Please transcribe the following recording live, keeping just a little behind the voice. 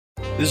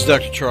This is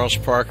Dr. Charles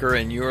Parker,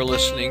 and you're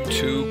listening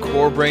to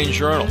CoreBrain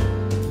Journal.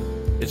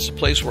 It's a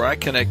place where I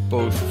connect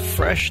both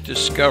fresh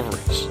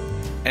discoveries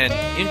and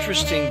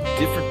interesting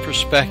different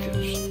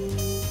perspectives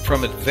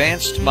from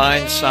advanced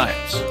mind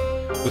science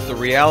with the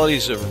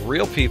realities of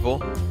real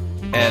people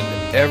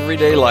and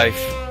everyday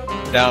life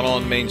down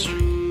on Main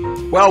Street.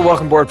 Well,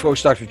 welcome aboard,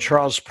 folks. Dr.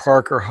 Charles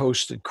Parker,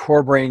 host at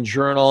CoreBrain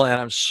Journal, and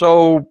I'm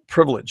so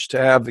privileged to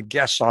have the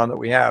guests on that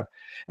we have.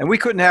 And we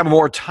couldn't have a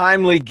more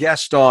timely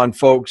guest on,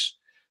 folks,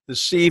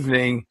 this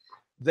evening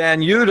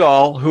than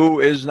Udall, who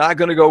is not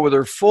going to go with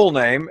her full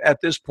name at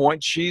this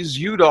point. She's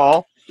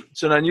Udall.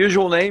 It's an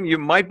unusual name. You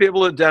might be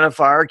able to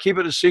identify her. Keep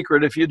it a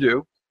secret if you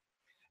do.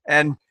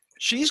 And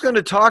she's going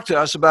to talk to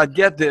us about,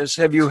 get this,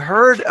 have you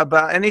heard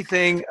about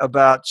anything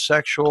about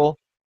sexual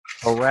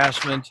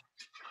harassment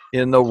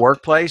in the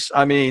workplace?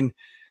 I mean,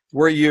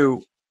 were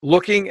you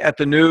looking at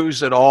the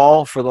news at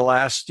all for the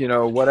last,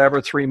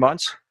 3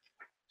 months?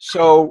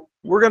 So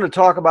we're going to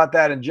talk about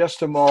that in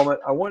just a moment.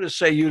 I want to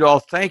say, Udall,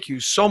 thank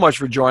you so much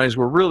for joining us.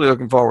 We're really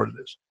looking forward to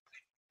this.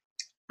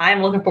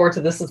 I'm looking forward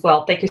to this as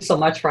well. Thank you so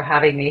much for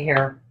having me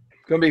here.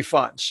 It's going to be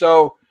fun.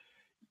 So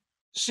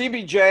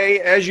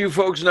CBJ, as you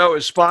folks know,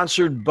 is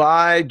sponsored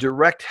by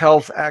Direct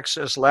Health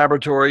Access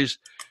Laboratories.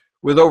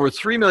 With over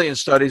 3 million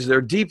studies,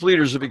 they're deep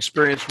leaders of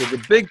experience with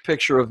the big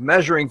picture of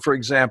measuring, for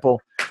example,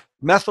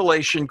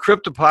 methylation,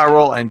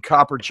 cryptopyrrole, and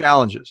copper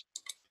challenges.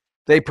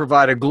 They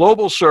provide a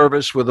global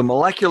service with a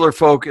molecular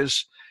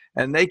focus,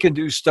 and they can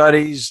do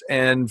studies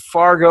in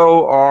Fargo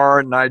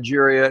or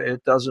Nigeria.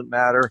 It doesn't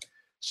matter.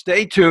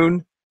 Stay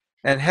tuned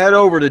and head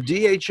over to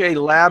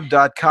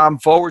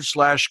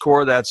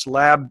dhalab.com/core. That's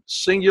lab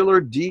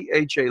singular,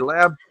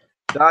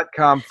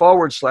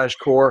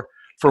 dhalab.com/core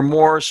for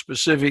more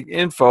specific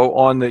info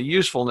on the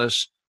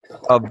usefulness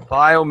of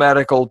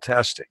biomedical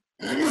testing.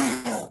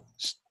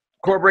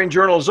 CoreBrain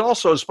Journal is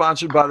also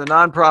sponsored by the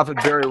nonprofit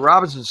Beverley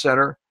Robinson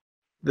Center.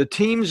 The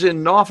teams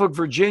in Norfolk,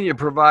 Virginia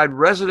provide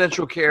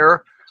residential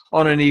care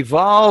on an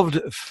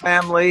evolved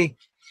family,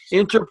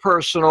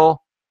 interpersonal,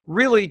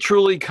 really,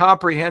 truly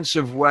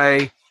comprehensive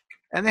way.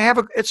 And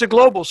it's a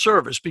global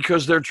service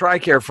because they're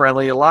TRICARE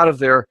friendly. A lot of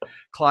their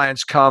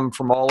clients come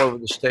from all over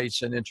the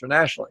states and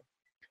internationally.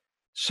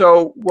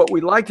 So what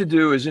we'd like to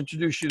do is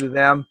introduce you to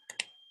them.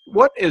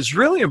 What is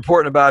really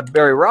important about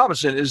Beverley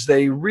Robinson is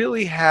they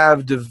really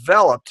have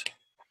developed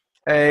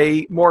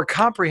a more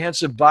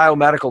comprehensive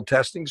biomedical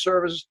testing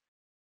service.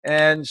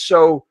 And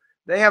so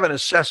they have an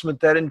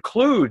assessment that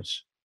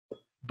includes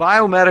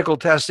biomedical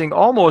testing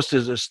almost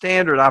as a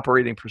standard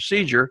operating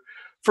procedure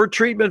for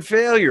treatment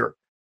failure.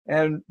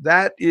 And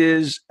that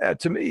is,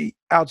 to me,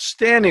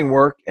 outstanding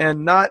work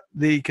and not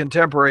the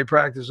contemporary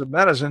practice of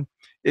medicine.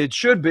 It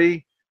should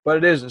be, but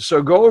it isn't.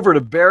 So go over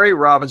to Beverley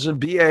Robinson,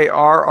 BARRY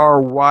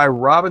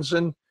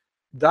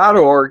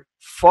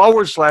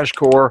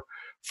Robinson.org/core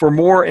for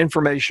more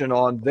information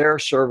on their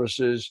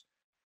services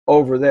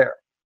over there.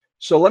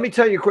 So let me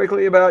tell you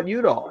quickly about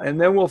Udall,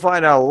 and then we'll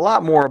find out a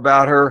lot more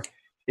about her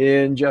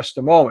in just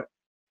a moment.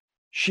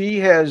 She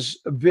has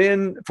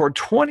been, for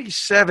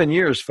 27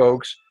 years,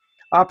 folks,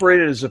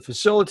 operated as a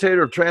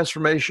facilitator of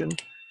transformation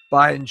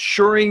by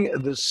ensuring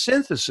the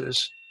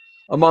synthesis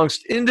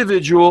amongst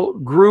individual,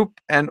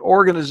 group, and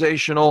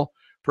organizational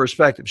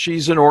perspectives.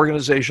 She's an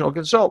organizational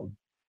consultant.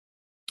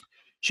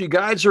 She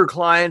guides her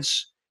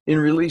clients in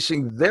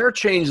releasing their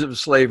chains of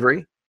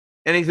slavery,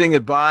 anything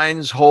that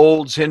binds,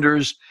 holds,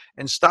 hinders,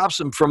 and stops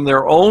them from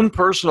their own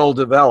personal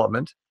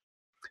development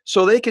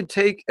so they can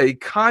take a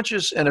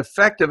conscious and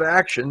effective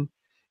action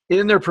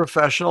in their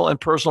professional and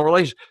personal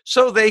relations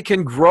so they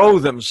can grow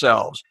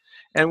themselves.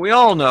 And we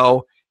all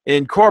know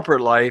in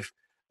corporate life,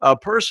 a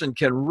person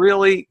can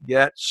really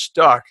get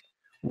stuck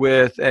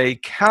with a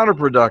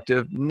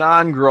counterproductive,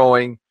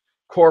 non-growing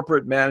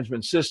corporate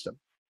management system.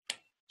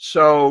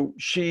 So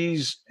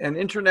she's an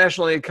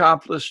internationally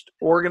accomplished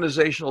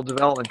organizational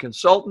development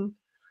consultant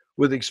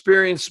with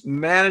experience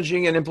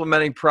managing and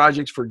implementing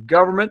projects for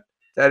government,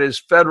 that is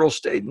federal,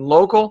 state, and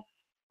local,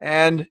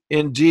 and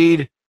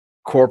indeed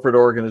corporate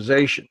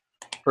organization.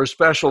 Her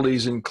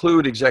specialties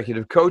include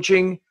executive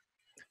coaching,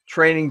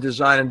 training,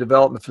 design, and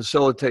development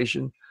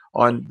facilitation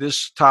on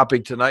this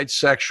topic tonight,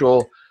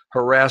 sexual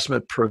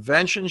harassment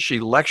prevention.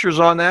 She lectures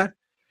on that.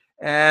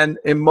 And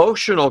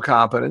emotional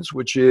competence,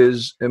 which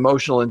is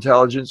emotional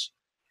intelligence,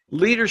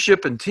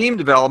 leadership and team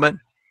development,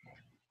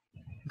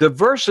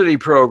 diversity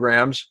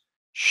programs.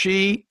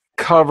 She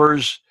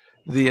covers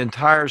the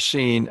entire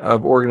scene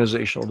of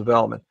organizational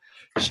development.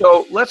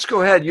 So let's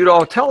go ahead.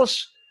 Udall, tell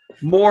us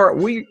more.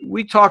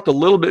 We talked a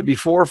little bit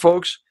before,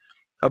 folks,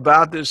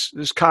 about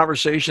this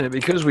conversation. And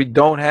because we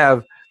don't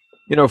have,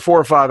 4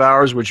 or 5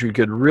 hours, which we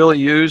could really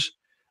use,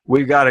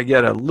 we've got to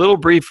get a little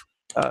brief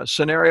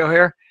scenario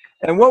here.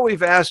 And what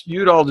we've asked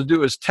Udall to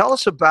do is tell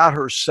us about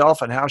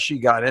herself and how she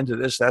got into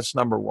this. That's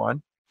number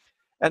one.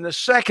 And the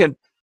second,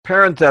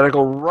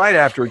 parenthetical, right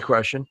after a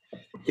question,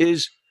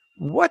 is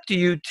what do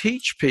you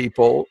teach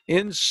people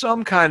in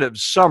some kind of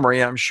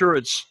summary? I'm sure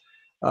it's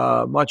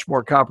much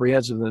more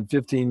comprehensive than a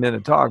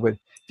 15-minute talk, but if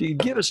you could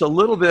give us a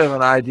little bit of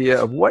an idea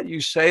of what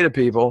you say to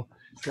people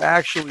to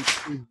actually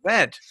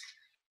prevent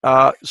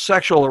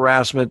sexual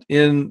harassment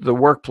in the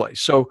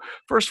workplace. So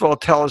first of all,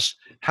 tell us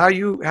how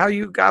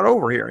you got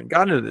over here and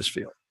got into this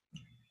field.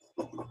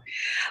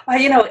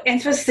 Well,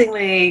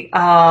 interestingly,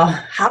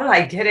 how did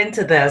I get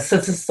into this?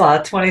 This is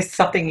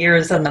 20-something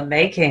years in the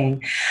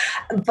making.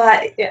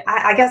 But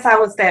I guess I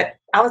was that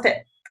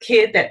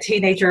kid, that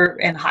teenager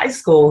in high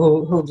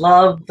school who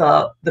loved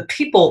the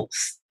people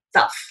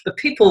stuff, the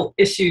people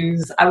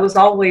issues. I was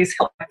always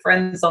helping my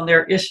friends on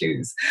their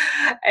issues.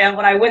 And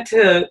when I went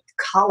to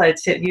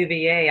college at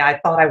UVA, I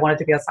thought I wanted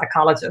to be a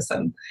psychologist,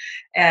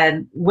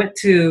 and went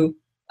to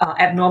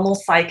abnormal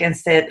psych and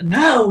said,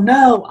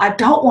 no, I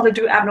don't want to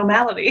do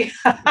abnormality.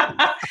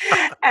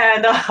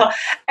 and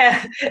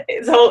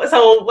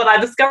so when I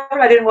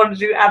discovered I didn't want to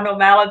do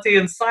abnormality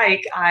in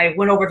psych, I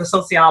went over to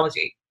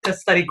sociology to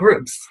study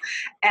groups.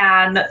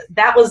 And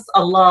that was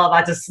a love.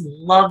 I just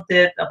loved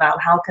it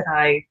about how could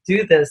I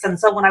do this. And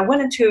so when I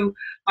went into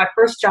my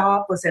first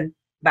job was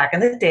back in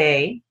the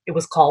day, it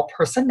was called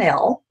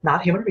personnel,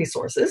 not human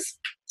resources.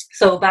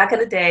 So back in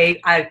the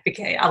day, I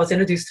was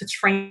introduced to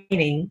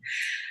training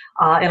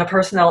in a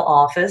personnel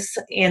office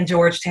in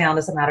Georgetown,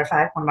 as a matter of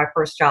fact, one of my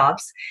first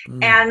jobs.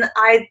 And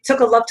I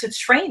took a love to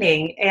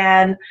training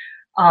and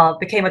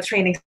became a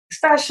training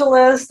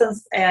specialist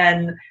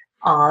and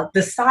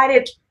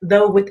decided,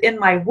 though, within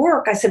my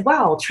work, I said,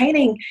 wow,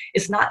 training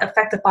is not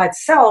effective by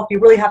itself. You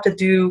really have to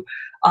do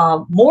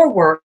more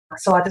work.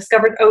 So I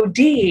discovered OD,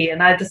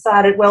 and I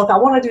decided, well, if I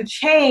want to do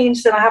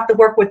change, then I have to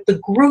work with the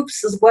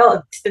groups as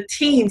well, the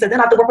teams, and then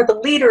I have to work with the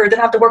leader, then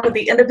I have to work with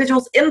the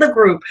individuals in the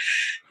group.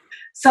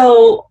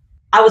 So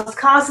I was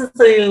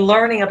constantly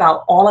learning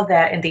about all of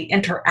that and the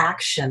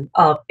interaction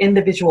of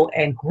individual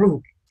and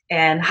group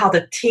and how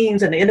the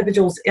teams and the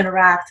individuals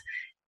interact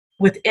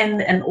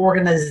within an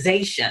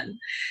organization.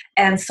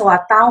 And so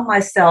I found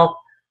myself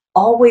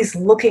always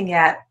looking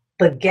at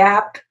the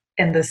gap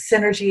and the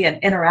synergy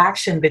and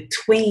interaction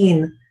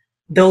between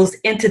those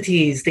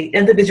entities, the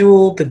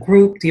individual, the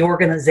group, the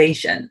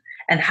organization,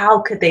 and how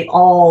could they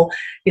all,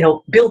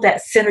 build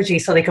that synergy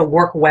so they could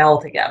work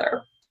well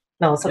together.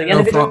 No, so the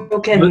individual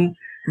can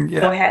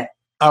go ahead.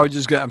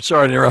 I'm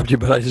sorry to interrupt you,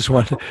 but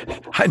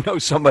I know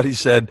somebody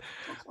said,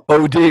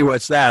 OD,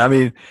 what's that? I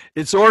mean,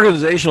 it's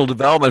organizational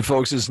development,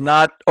 folks. It's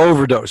not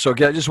overdose.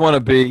 Okay, I just want to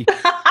be.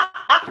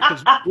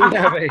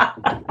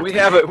 we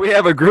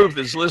have a group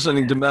that's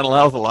listening to mental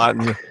health a lot,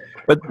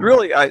 but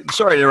really,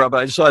 sorry to interrupt,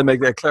 but I just thought I'd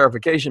make that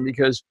clarification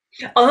because.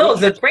 Oh, no,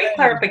 it's a great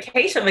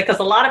clarification because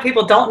a lot of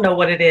people don't know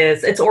what it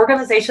is. It's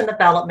organization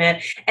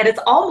development, and it's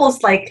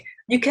almost like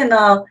you can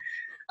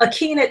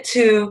akin it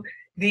to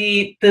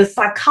the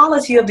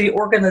psychology of the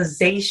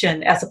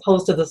organization as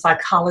opposed to the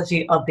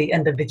psychology of the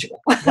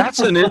individual. That's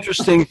an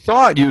interesting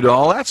thought,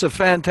 Udall. That's a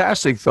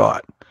fantastic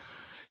thought.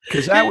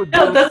 Because that would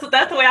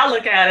that's the way I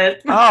look at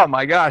it. Oh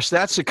my gosh,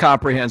 that's a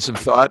comprehensive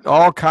thought.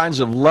 All kinds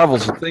of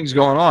levels of things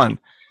going on.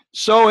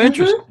 So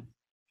interesting. Mm-hmm.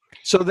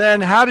 So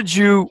then how did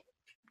you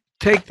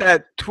take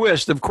that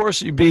twist? Of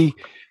course, it'd be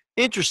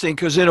interesting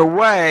because in a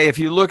way, if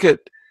you look at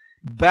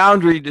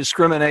boundary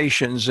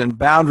discriminations and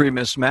boundary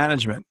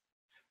mismanagement,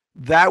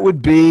 that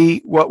would be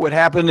what would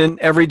happen in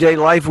everyday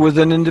life with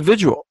an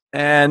individual.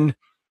 And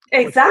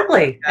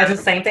exactly. And the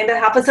same thing that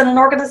happens in an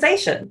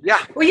organization.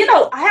 Yeah.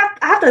 Well, I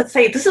have to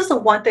say, this is the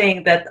one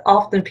thing that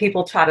often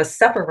people try to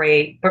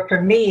separate, but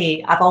for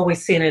me, I've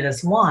always seen it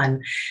as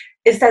one,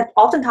 is that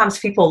oftentimes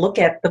people look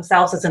at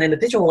themselves as an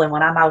individual, and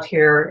when I'm out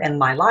here in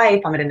my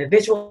life, I'm an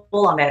individual,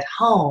 I'm at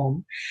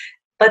home,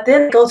 but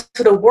then it goes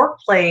to the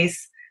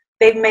workplace,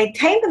 they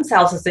maintain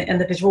themselves as an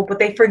individual, but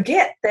they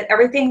forget that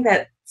everything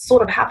that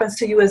sort of happens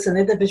to you as an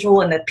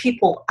individual and that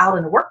people out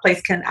in the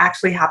workplace can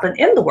actually happen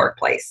in the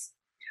workplace.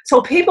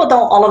 So people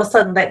don't all of a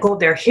sudden let go of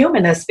their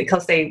humanness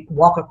because they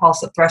walk across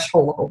the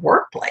threshold of a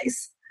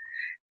workplace.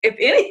 If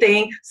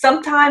anything,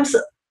 sometimes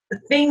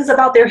things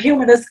about their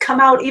humanness come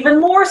out even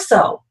more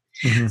so.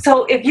 Mm-hmm.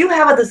 So if you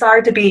have a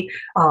desire to be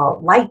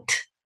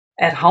liked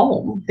at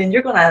home, then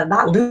you're going to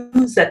not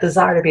lose that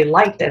desire to be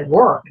liked at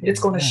work. It's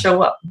going to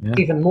show up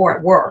even more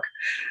at work.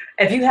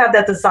 If you have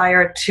that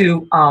desire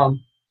to,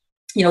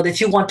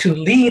 that you want to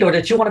lead or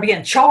that you want to be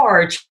in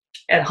charge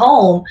at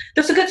home,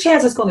 there's a good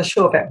chance it's going to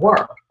show up at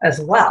work as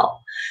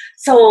well.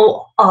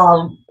 So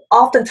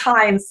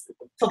oftentimes,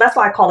 so that's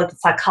why I call it the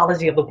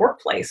psychology of the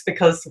workplace,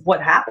 because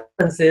what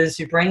happens is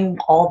you bring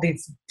all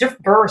these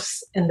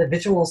diverse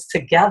individuals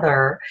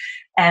together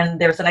and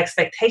there's an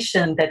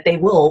expectation that they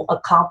will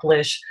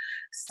accomplish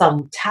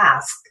some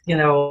task,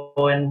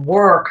 and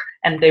work,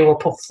 and they will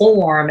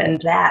perform,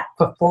 and that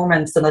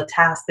performance and the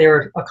task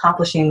they're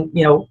accomplishing,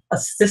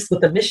 assist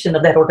with the mission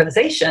of that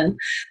organization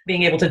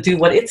being able to do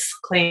what it's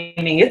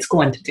claiming it's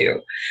going to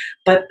do.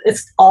 But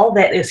it's all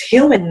that is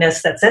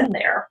humanness that's in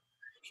there,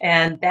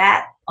 and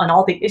that on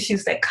all the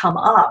issues that come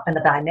up and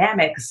the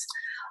dynamics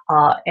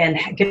and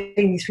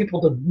getting these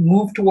people to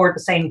move toward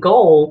the same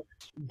goal,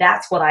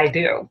 that's what I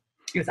do.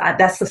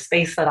 That's the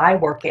space that I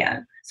work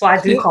in. So I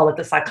do call it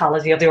the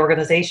psychology of the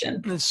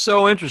organization. It's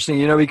so interesting,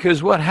 you know,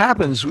 because what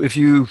happens if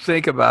you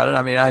think about it,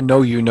 I mean, I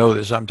know you know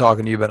this, I'm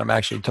talking to you, but I'm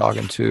actually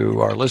talking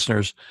to our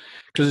listeners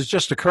because it's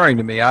just occurring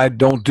to me. I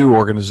don't do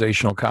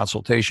organizational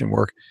consultation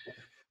work.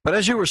 But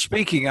as you were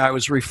speaking, I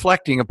was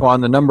reflecting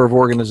upon the number of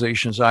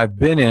organizations I've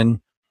been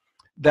in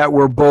that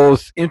were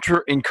both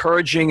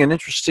encouraging and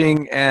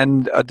interesting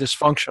and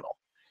dysfunctional.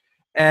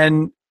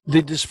 And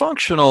the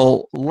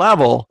dysfunctional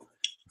level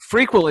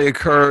frequently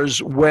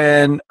occurs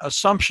when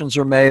assumptions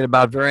are made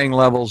about varying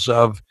levels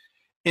of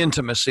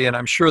intimacy. And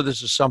I'm sure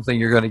this is something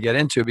you're going to get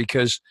into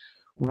because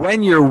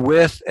when you're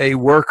with a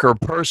worker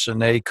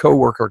person, a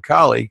coworker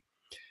colleague,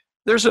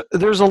 there's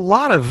a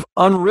lot of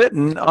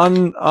unwritten,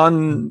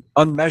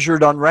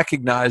 unmeasured,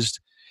 unrecognized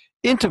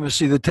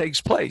intimacy that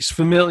takes place,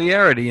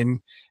 familiarity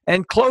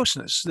and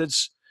closeness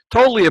that's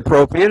totally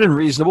appropriate and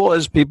reasonable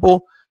as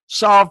people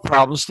solve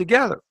problems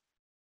together.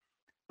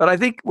 But I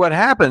think what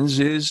happens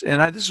is,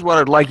 and this is what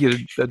I'd like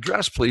you to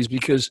address, please,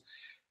 because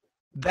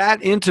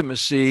that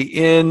intimacy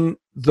in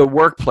the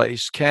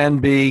workplace can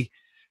be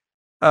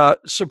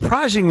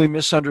surprisingly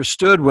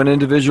misunderstood when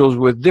individuals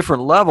with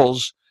different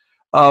levels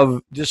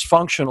of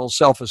dysfunctional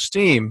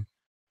self-esteem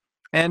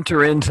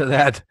enter into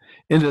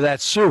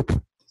that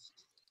soup,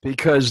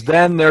 because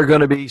then they're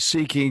going to be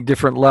seeking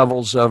different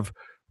levels of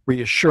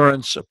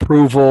reassurance,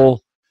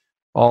 approval,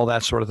 all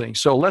that sort of thing.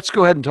 So let's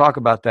go ahead and talk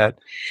about that.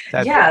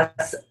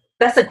 Yes,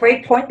 that's a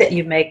great point that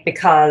you make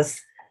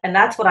and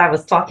that's what I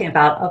was talking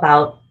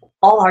about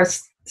all our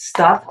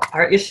stuff,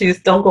 our issues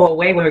don't go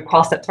away when we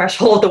cross that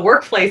threshold of the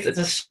workplace. It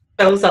just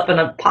shows up in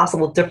a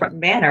possible different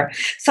manner.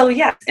 So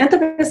yes,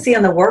 intimacy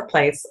in the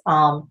workplace.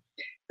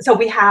 So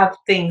we have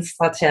things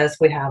such as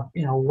we have,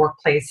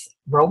 workplace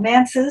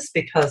romances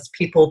because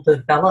people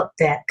develop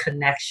that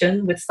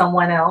connection with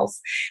someone else.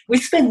 We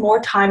spend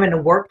more time in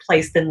the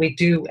workplace than we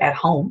do at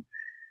home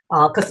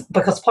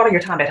because part of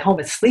your time at home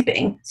is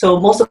sleeping. So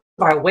most of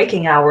our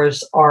waking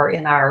hours are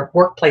in our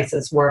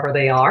workplaces, wherever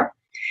they are.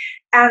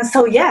 And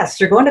so, yes,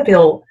 you're going to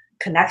build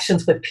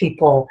connections with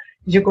people.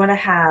 You're going to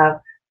have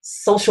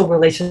social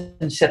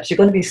relationships. You're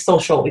going to be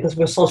social because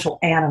we're social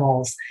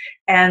animals.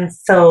 And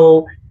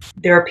so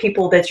there are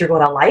people that you're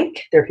going to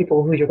like. There are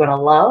people who you're going to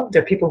love.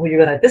 There are people who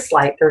you're going to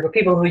dislike. There are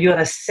people who you're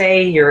going to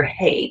say you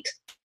hate.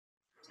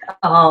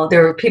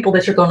 There are people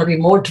that you're going to be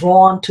more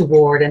drawn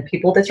toward and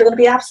people that you're going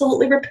to be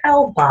absolutely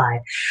repelled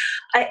by.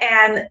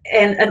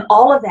 And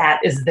all of that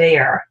is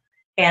there.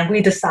 And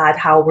we decide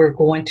how we're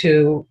going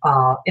to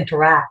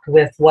interact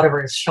with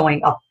whatever is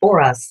showing up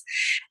for us.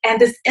 And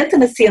this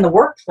intimacy in the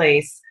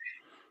workplace,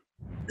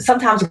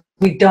 sometimes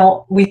we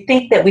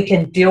think that we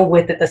can deal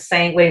with it the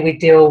same way we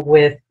deal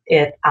with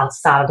it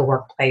outside of the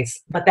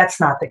workplace. But that's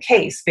not the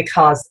case,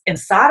 because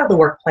inside of the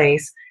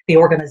workplace, the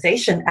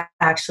organization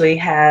actually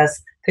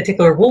has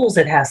particular rules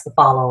it has to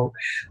follow.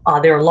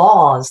 There are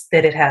laws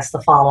that it has to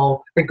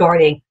follow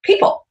regarding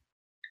people.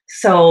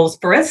 So,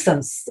 for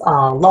instance,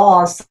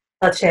 laws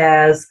such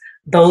as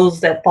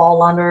those that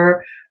fall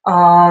under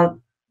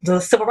the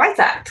Civil Rights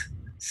Act,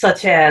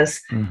 such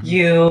as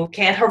you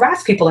can't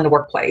harass people in the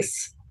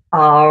workplace,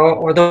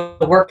 or the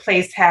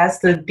workplace has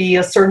to be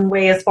a certain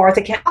way as far as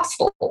it can be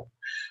hostile.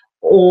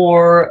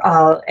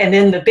 And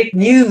then the big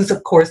news,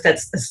 of course,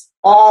 that's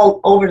all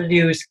over the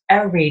news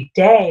every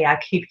day. I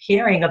keep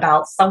hearing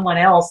about someone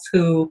else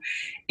who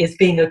is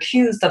being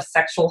accused of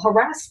sexual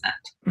harassment.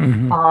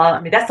 I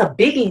mean, that's a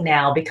biggie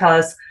now,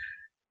 because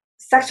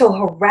sexual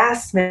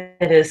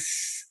harassment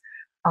is,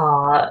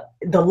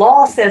 the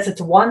law says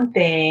it's one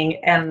thing,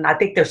 and I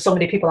think there's so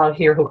many people out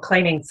here who are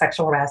claiming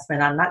sexual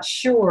harassment. I'm not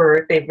sure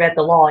if they've read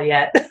the law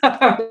yet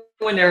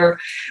when they're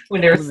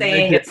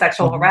saying it's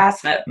sexual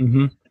harassment.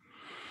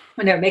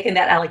 When they're making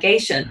that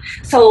allegation.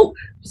 So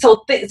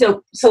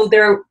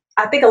there,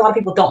 I think a lot of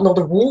people don't know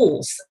the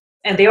rules,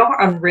 and they are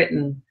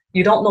unwritten.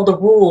 You don't know the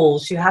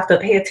rules. You have to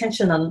pay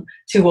attention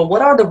to, well,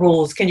 what are the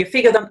rules? Can you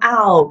figure them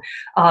out?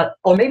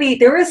 Or maybe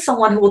there is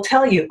someone who will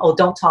tell you, oh,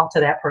 don't talk to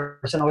that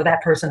person, or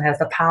that person has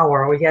the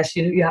power, or yes,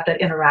 you have to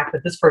interact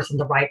with this person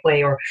the right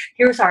way, or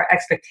here's our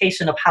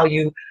expectation of how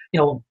you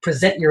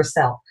present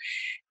yourself.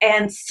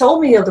 And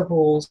so many of the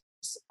rules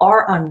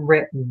are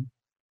unwritten.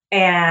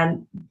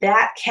 And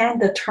that can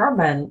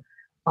determine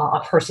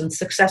a person's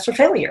success or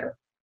failure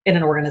in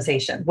an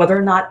organization, whether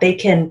or not they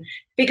can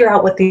figure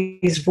out what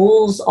these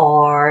rules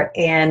are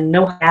and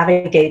know how to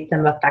navigate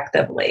them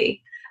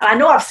effectively. And I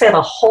know I've said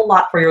a whole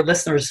lot for your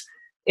listeners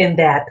in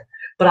that,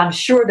 but I'm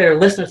sure there are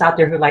listeners out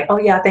there who are like, oh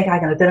yeah, I think I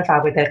can identify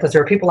with that because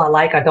there are people I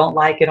like, I don't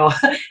like, And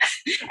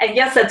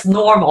yes, that's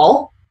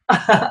normal.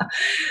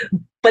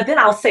 But then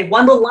I'll say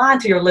one little line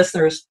to your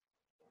listeners.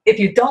 If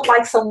you don't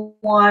like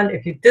someone,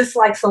 if you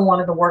dislike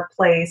someone in the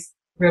workplace,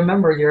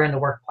 remember you're in the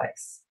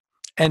workplace.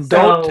 And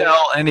don't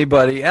tell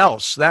anybody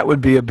else. That would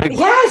be a big one.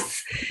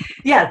 Yes.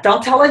 Yeah,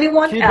 don't tell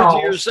anyone else. Keep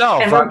it to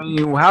yourself. I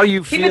mean, how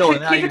you feel.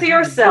 Keep it to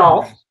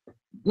yourself.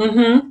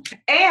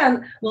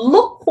 And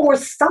look for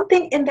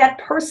something in that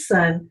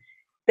person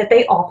that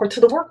they offer to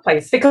the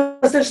workplace.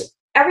 Because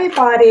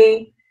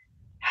everybody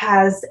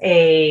has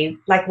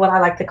what I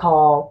like to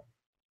call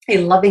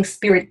a loving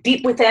spirit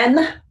deep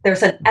within.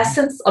 There's an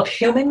essence of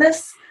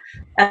humanness,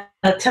 and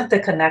attempt to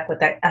connect with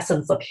that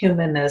essence of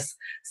humanness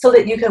so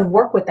that you can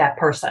work with that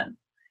person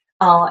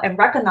and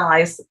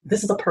recognize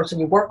this is a person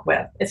you work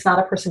with. It's not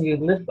a person you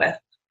live with,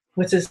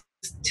 which is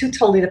two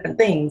totally different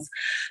things.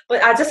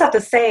 But I just have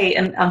to say,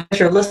 and I'm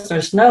sure your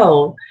listeners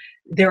know,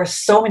 there are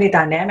so many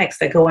dynamics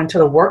that go into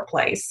the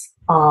workplace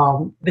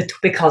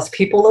because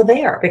people are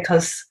there.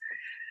 Because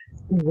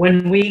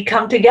when we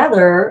come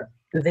together,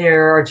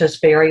 there are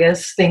just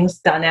various things,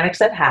 dynamics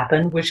that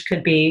happen, which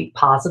could be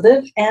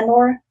positive and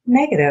or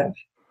negative.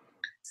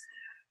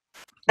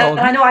 And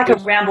I know I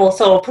could ramble,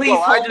 so please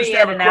hold me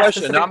in and ask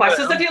specific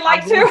questions if you'd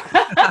like to.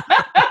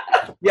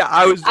 Yeah,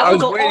 I was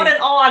go waiting. On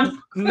and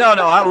on. No,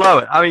 I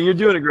love it. I mean, you're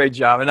doing a great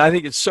job, and I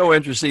think it's so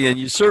interesting, and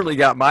you certainly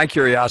got my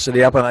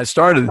curiosity up when I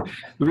started.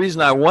 The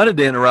reason I wanted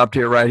to interrupt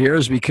here right here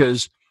is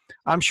because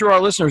I'm sure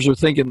our listeners are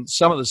thinking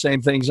some of the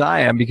same things I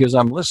am, because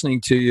I'm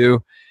listening to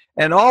you,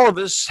 and all of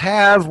us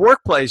have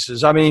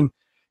workplaces. I mean,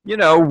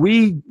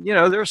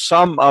 there's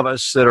some of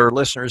us that are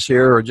listeners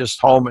here who are just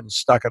home and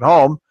stuck at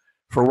home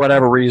for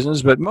whatever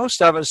reasons, but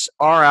most of us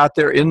are out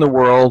there in the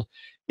world,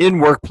 in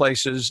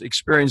workplaces,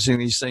 experiencing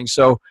these things.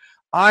 So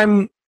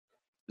I'm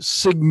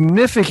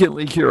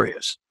significantly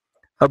curious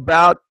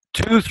about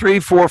 2, 3,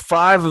 4,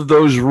 5 of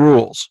those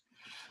rules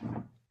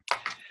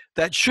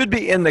that should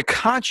be in the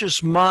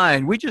conscious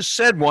mind. We just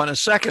said one a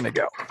second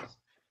ago,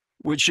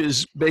 which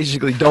is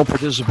basically don't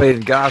participate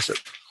in gossip.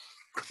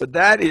 But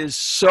that is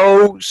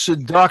so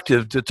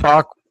seductive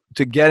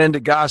to get into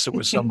gossip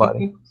with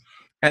somebody.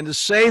 And to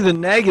say the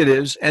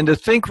negatives and to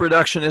think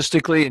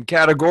reductionistically and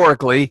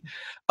categorically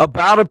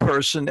about a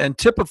person and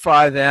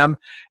typify them,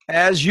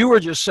 as you were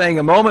just saying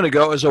a moment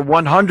ago, as a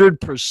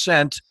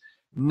 100%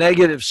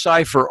 negative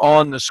cipher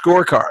on the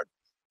scorecard.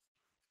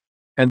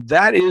 And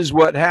that is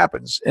what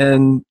happens.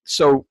 And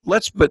so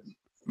but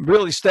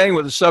really staying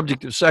with the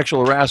subject of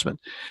sexual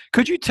harassment,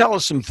 could you tell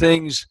us some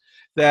things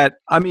that,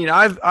 I mean,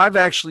 I've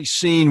actually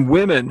seen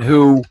women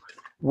who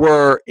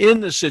were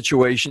in the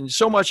situation.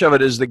 So much of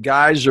it is the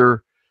guys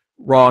are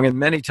wrong, and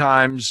many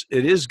times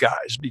it is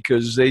guys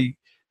because they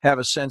have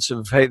a sense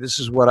of, hey, this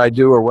is what I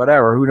do or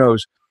whatever, who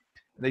knows.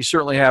 They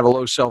certainly have a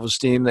low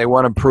self-esteem. They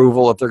want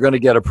approval. If they're going to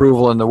get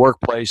approval in the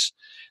workplace,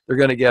 they're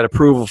going to get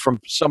approval from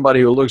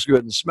somebody who looks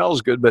good and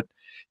smells good. But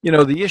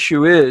the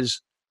issue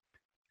is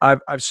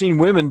I've seen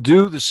women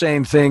do the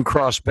same thing,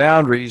 cross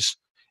boundaries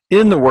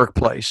in the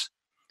workplace.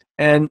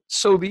 And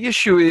so the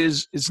issue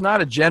is, it's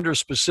not a gender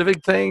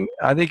specific thing.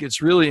 I think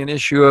it's really an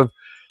issue of,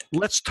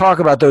 let's talk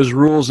about those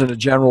rules in a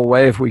general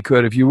way, if we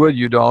could. If you would,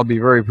 Udall, I'd be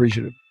very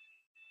appreciative.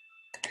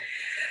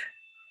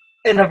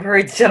 In a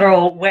very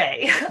general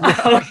way.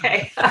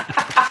 Okay.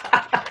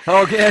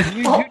 Okay.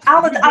 You do it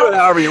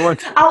however you want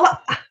to.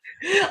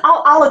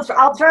 I'll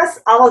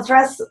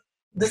address.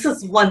 This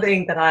is one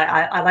thing that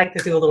I like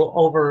to do a little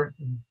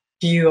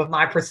overview of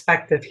my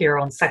perspective here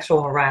on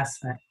sexual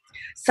harassment.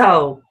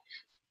 So,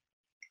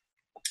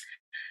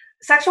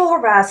 sexual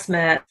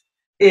harassment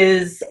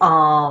is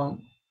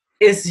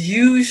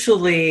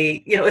usually,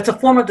 it's a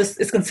form of this.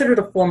 It's considered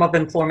a form of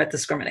employment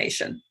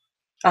discrimination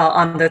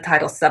under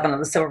Title VII of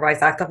the Civil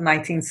Rights Act of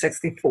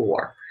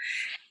 1964,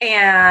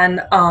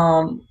 and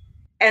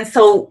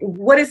so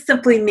what it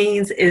simply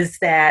means is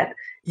that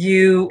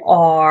you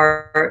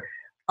are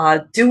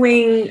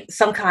doing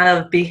some kind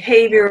of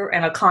behavior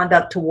and a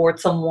conduct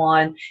towards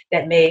someone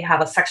that may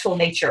have a sexual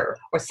nature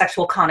or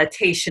sexual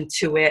connotation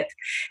to it,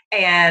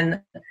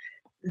 and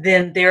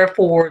then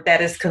therefore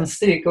that is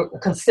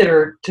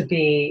considered to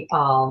be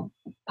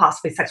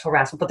possibly sexual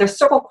harassment. But there's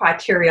several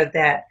criteria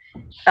that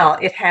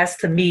it has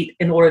to meet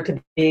in order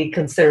to be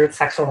considered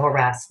sexual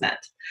harassment.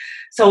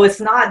 So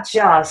it's not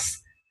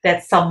just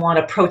that someone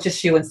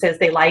approaches you and says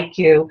they like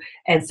you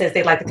and says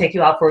they'd like to take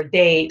you out for a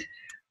date.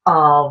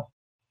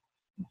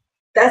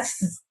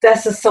 That's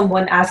just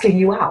someone asking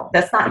you out.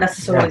 That's not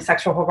necessarily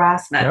sexual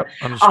harassment.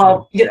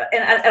 Yep,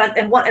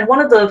 and one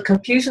of the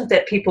confusions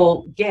that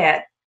people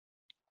get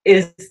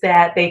is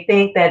that they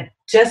think that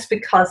just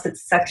because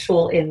it's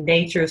sexual in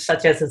nature,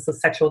 such as it's a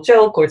sexual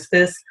joke or it's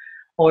this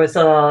or it's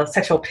a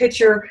sexual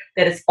picture,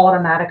 that it's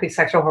automatically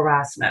sexual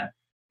harassment.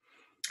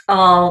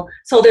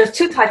 So there's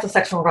two types of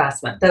sexual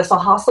harassment. There's a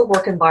hostile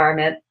work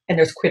environment and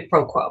there's quid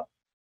pro quo.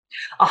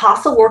 A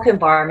hostile work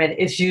environment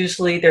is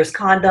usually there's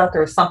conduct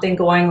or something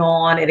going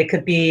on, and it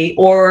could be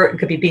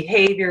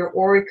behavior,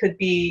 or it could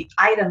be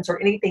items or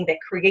anything that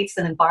creates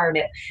an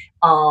environment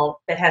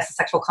that has a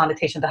sexual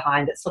connotation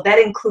behind it. So that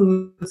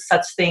includes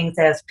such things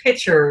as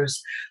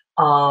pictures.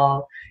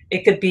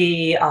 It could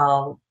be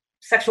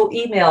sexual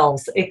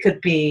emails. It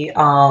could be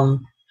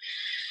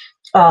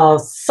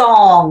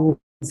songs.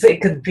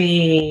 It could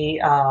be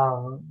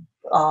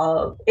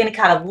any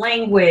kind of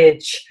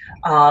language.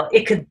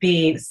 It could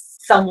be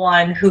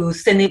someone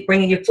who's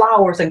bringing you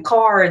flowers and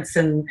cards,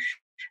 and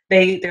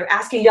they're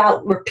asking you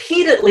out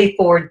repeatedly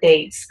for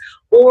dates,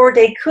 or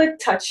they could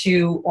touch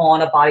you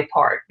on a body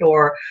part,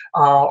 or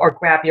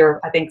grab your.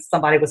 I think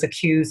somebody was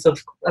accused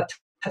of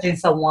touching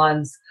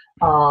someone's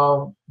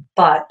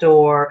butt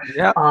or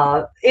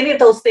Yeah. any of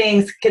those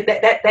things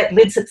that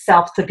lends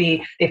itself to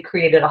be, they've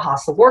created a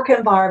hostile work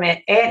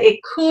environment, and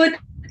it could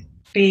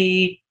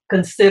be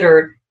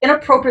considered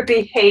inappropriate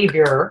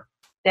behavior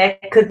that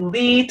could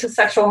lead to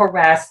sexual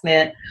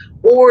harassment,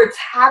 or it's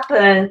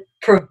happened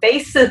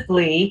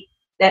pervasively,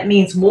 that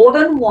means more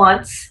than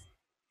once,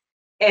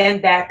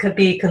 and that could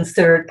be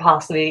considered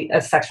possibly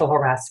as sexual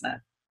harassment.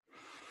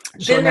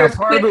 So Then now there's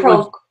part of quid it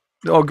was,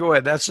 pro oh, go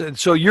ahead. That's it.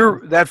 So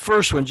you're that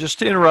first one, just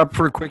to interrupt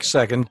for a quick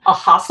second a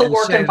hostile and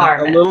work say that a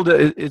environment.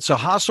 little, it's a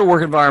hostile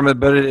work environment,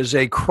 but it is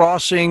a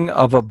crossing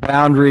of a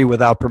boundary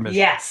without permission.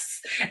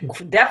 Yes,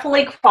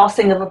 definitely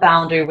crossing of a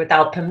boundary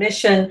without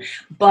permission.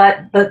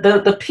 But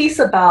the piece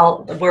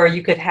about where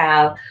you could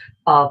have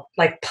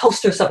like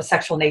posters of a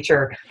sexual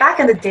nature. Back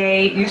in the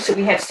day,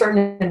 we had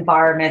certain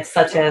environments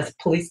such as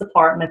police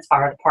departments,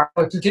 fire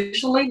departments,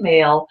 traditionally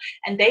male,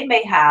 and they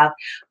may have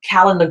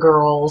calendar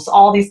girls,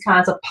 all these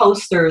kinds of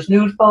posters,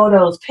 nude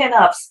photos,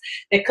 pinups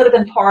that could have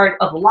been part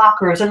of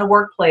lockers in the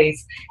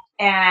workplace.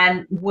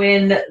 And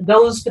when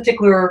those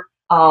particular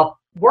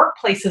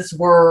workplaces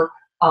were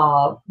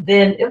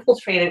then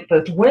infiltrated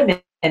with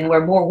women, and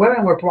where more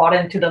women were brought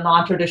into the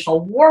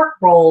non-traditional work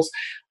roles,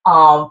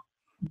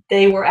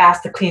 they were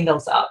asked to clean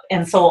those up.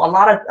 And so a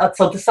lot of,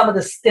 so some of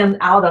the stemmed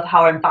out of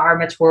how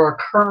environments were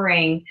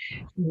occurring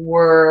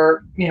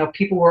were,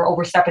 people were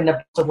overstepping the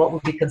bounds of what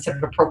would be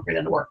considered appropriate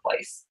in the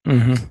workplace.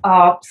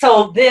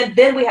 So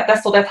then we have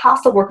that, so that's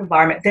hostile work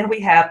environment. Then we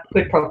have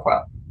quid pro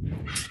quo.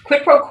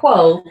 Quid pro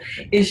quo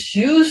is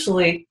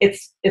usually,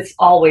 it's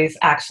always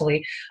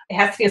actually, it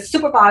has to be a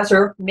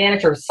supervisor,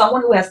 manager,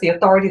 someone who has the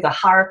authority to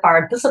hire,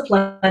 fire,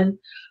 discipline,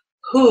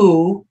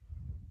 who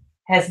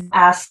has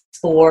asked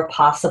for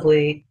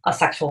possibly a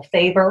sexual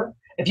favor.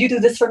 If you do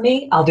this for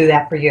me, I'll do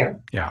that for you.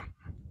 Yeah.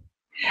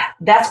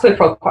 That's quid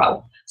pro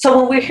quo. So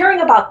when we're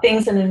hearing about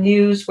things in the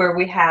news where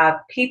we have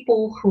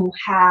people who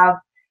have,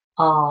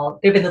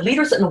 they've been the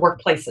leaders in the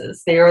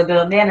workplaces, they are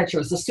the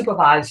managers, the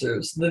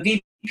supervisors, the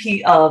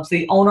VP of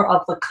the owner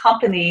of the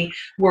company,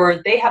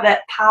 where they have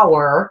that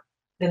power,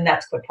 then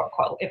that's quid pro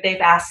quo. If they've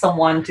asked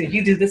someone to,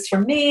 you do this for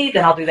me,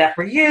 then I'll do that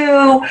for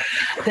you,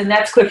 then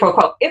that's quid pro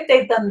quo. If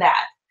they've done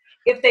that,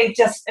 if they've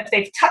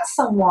touched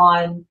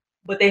someone,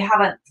 but they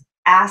haven't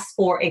asked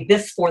for a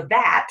this for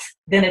that,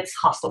 then it's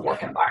hostile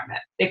work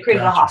environment. They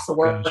created a hostile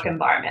work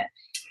environment.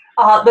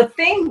 The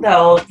thing,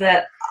 though,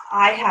 that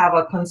I have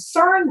a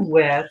concern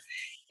with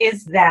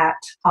is that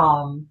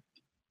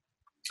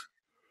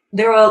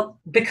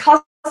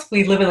because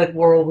we live in the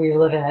world we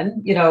live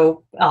in,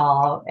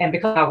 and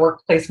because our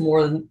workplace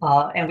more than,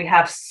 and we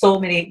have so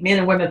many men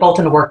and women both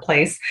in the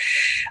workplace,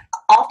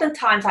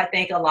 oftentimes I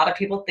think a lot of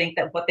people think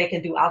that what they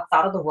can do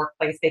outside of the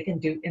workplace, they can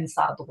do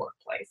inside of the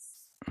workplace.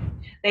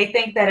 They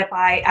think that if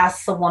I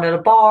ask someone at a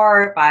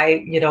bar,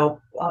 by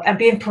I'm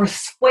being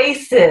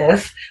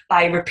persuasive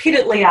by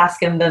repeatedly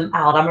asking them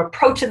out, I'm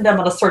approaching them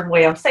in a certain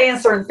way, I'm saying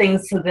certain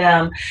things to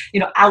them,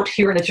 out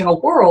here in the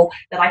general world,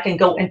 that I can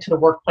go into the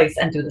workplace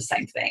and do the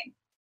same thing.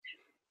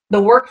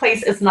 The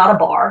workplace is not a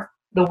bar.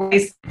 The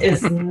workplace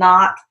is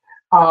not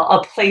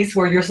a place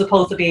where you're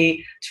supposed to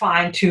be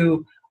trying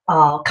to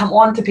come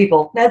on to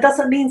people. That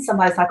doesn't mean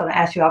somebody's not going to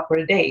ask you out for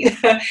a date,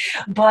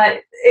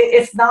 but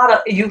it's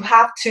not you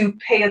have to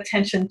pay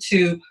attention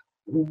to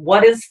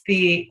what is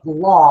the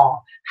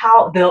law,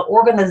 how the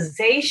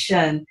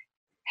organization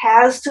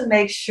has to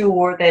make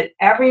sure that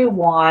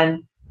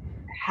everyone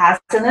has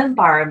an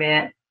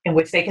environment in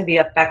which they can be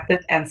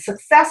effective and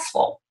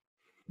successful.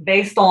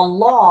 Based on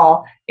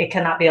law, it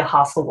cannot be a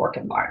hostile work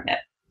environment.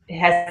 It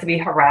has to be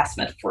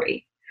harassment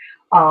free,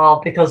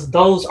 because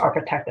those are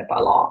protected by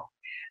law.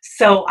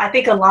 So I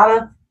think a lot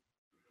of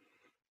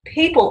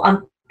people,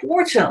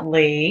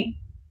 unfortunately,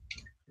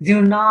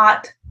 do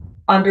not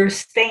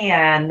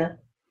understand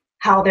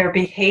how their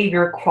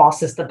behavior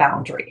crosses the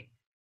boundary.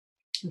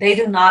 They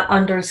do not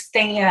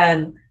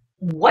understand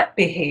what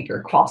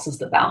behavior crosses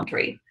the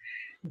boundary.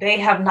 They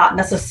have not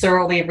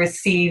necessarily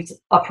received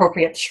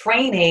appropriate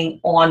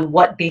training on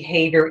what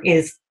behavior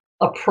is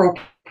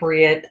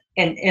appropriate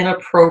and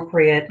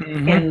inappropriate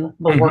in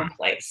the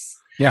workplace.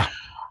 Yeah.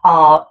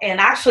 And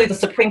actually, the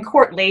Supreme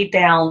Court laid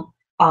down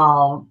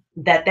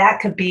that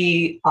could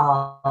be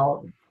a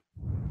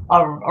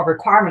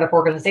requirement of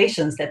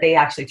organizations, that they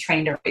actually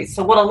train their employees.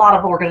 So what a lot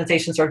of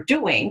organizations are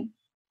doing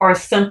are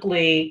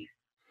simply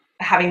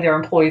having their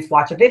employees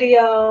watch a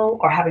video,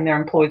 or having their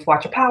employees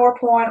watch a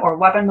PowerPoint or a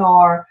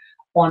webinar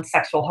on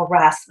sexual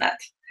harassment.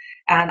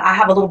 And I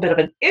have a little bit of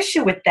an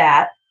issue with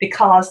that,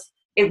 because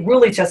it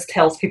really just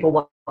tells people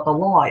what the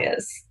law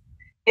is.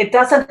 It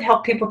doesn't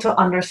help people to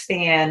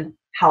understand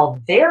how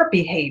their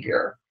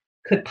behavior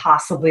could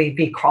possibly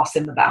be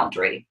crossing the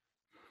boundary.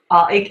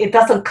 It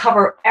doesn't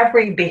cover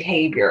every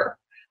behavior.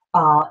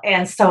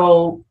 And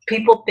so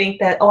people think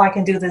that, I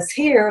can do this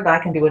here, but I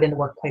can do it in the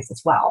workplace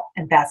as well.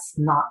 And that's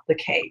not the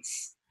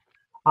case.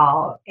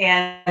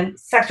 And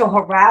sexual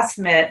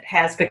harassment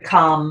has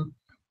become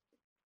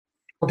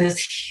this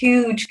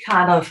huge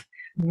kind of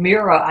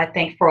mirror, I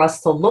think, for us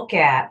to look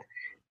at,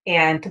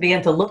 and to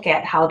begin to look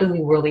at how do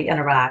we really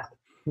interact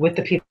with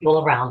the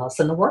people around us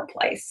in the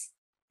workplace.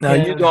 Now,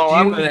 Udall,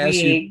 I'm going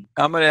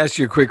to ask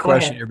you a quick Go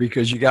question ahead. here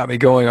because you got me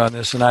going on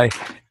this, and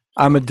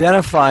I'm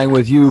identifying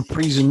with you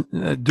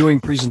doing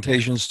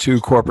presentations to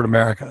corporate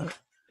America.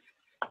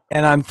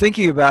 And I'm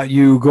thinking about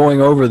you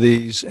going over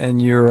these,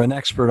 and you're an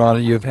expert on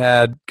it. You've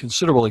had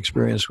considerable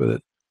experience with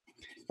it.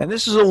 And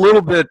this is a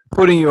little bit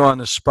putting you on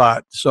the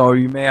spot, so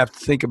you may have to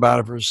think about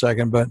it for a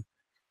second. But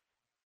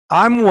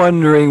I'm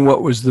wondering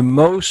what was the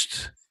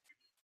most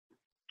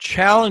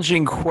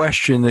challenging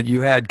question that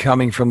you had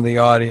coming from the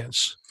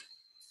audience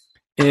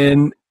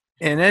in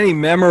any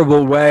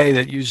memorable way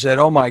that you said,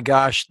 oh my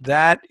gosh,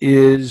 that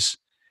is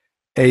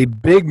a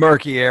big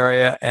murky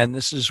area, and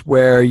this is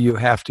where you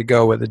have to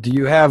go with it. Do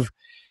you have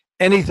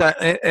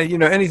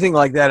anything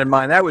like that in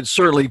mind? That would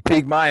certainly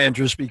pique my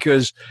interest,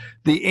 because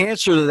the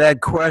answer to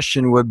that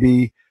question would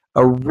be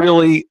a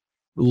really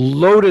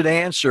loaded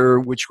answer,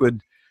 which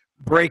would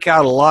break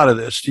out a lot of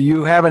this. Do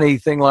you have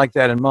anything like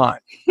that in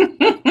mind?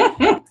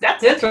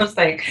 That's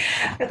interesting,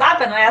 because I've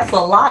been asked a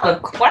lot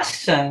of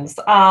questions.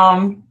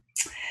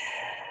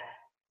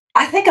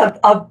 I think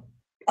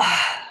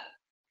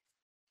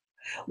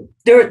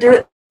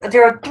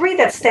there are three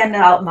that stand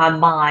out in my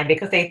mind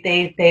because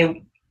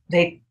they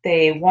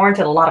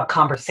warranted a lot of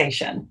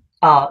conversation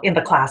in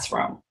the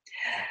classroom.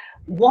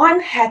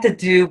 One had to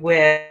do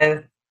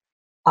with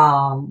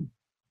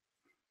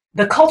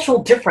the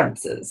cultural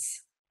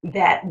differences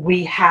that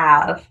we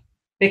have,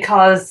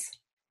 because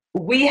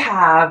we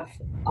have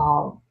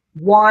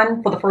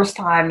one, for the first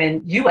time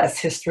in U.S.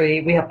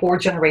 history, we have 4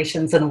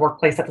 generations in the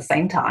workplace at the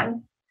same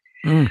time.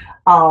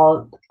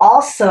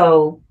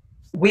 Also,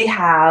 we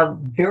have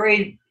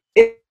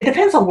it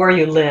depends on where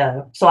you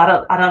live.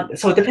 So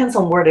so it depends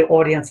on where the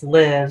audience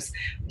lives.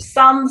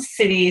 Some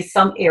cities,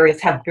 some areas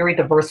have very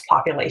diverse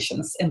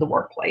populations in the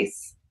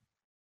workplace.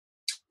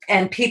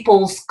 And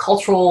people's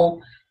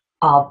cultural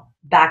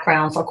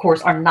backgrounds, of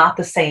course, are not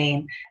the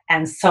same.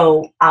 And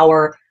so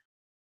our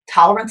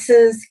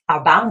tolerances,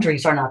 our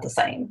boundaries are not the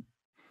same.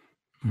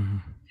 Mm-hmm.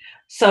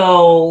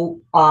 So,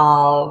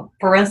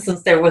 for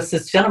instance, there was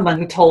this gentleman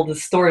who told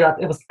this story.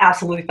 It was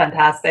absolutely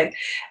fantastic.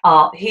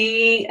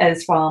 He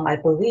is from, I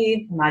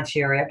believe,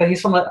 Nigeria, but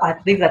he's from, I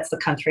believe that's the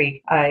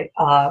country.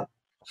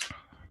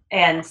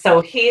 And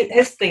so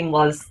his thing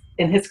was,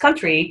 in his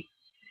country,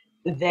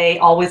 they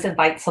always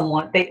invite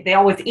someone. They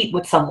always eat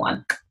with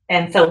someone.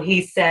 And so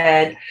he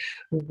said,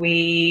 I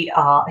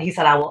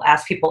will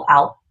ask people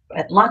out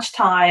at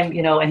lunchtime,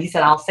 and he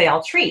said,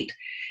 I'll treat.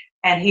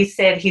 And he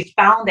said he's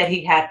found that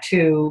he had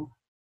to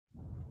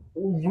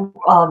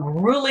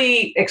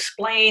really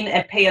explain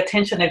and pay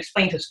attention and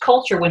explain his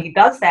culture when he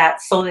does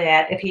that, so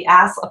that if he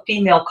asks a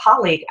female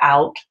colleague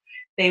out,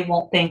 they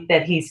won't think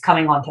that he's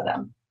coming on to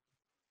them,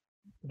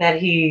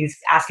 that he's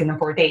asking them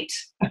for a date,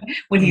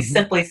 when he's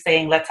simply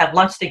saying, let's have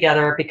lunch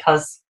together,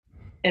 because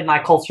in my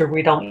culture,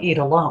 we don't eat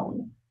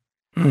alone.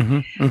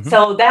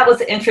 So that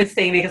was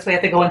interesting, because we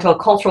have to go into a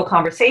cultural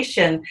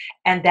conversation,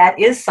 and that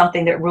is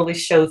something that really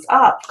shows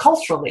up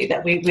culturally,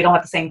 that we don't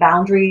have the same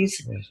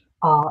boundaries. Yes.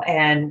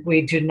 And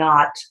we do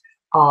not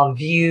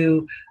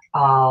view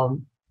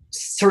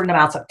certain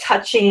amounts of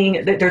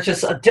touching. There's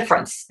just a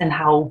difference in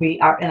how we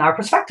are, in our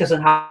perspectives,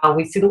 and how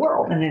we see the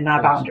world, and in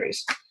our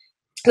boundaries.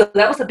 So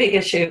that was a big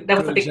issue. That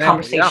was a big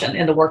conversation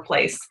in the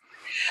workplace.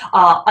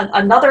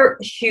 Another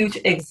huge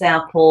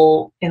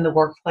example in the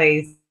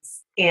workplace,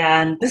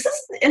 and this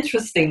is an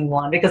interesting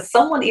one, because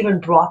someone even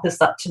brought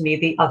this up to me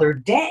the other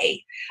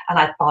day, and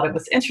I thought it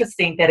was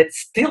interesting that it's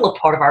still a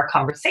part of our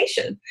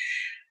conversation.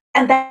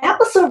 And that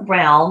was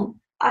around,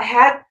 I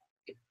had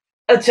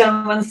a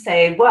gentleman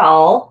say,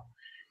 well,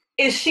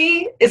 is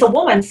a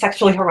woman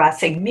sexually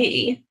harassing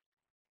me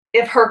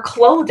if her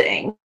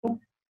clothing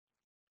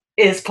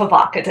is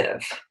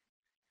provocative?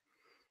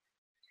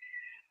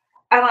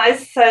 And I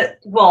said,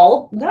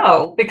 well,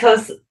 no,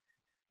 because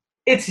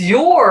it's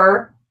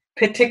your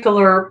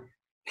particular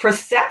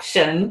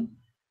perception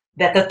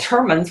that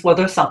determines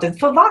whether something's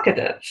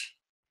provocative.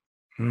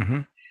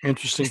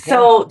 Interesting point.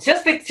 So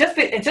just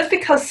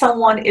because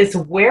someone is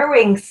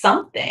wearing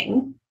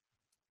something,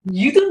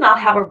 you do not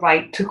have a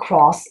right to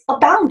cross a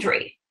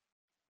boundary.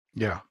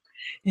 Yeah.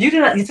 You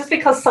do not, just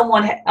because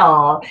someone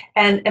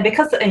and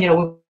because we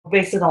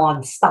base it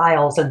on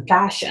styles and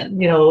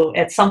fashion.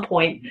 At some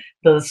point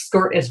the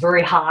skirt is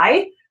very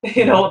high,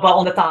 about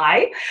on the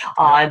thigh.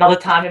 Another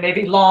time it may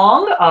be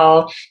long.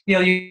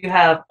 You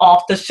have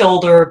off the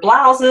shoulder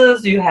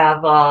blouses. You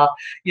have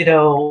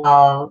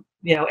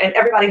and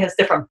everybody has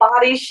different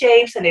body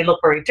shapes, and they look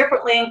very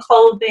differently in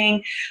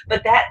clothing.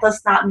 But that does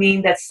not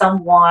mean that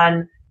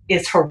someone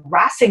is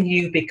harassing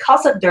you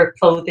because of their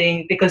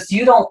clothing, because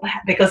you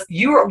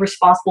are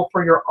responsible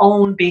for your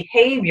own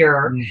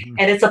behavior,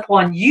 and it's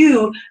upon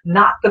you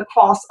not to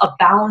cross a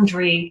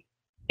boundary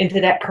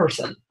into that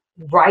person,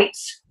 right,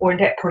 or in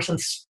that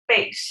person's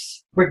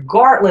space,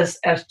 regardless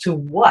as to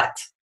what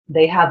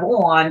they have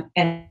on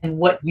and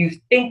what you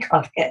think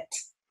of it.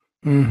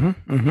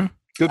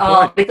 Good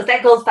point. Because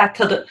that goes back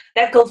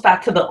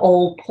to the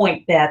old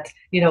point that,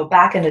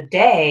 back in the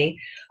day,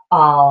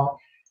 uh,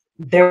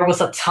 there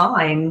was a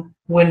time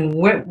when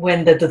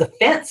the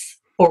defense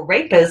for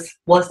rapists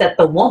was that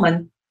the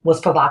woman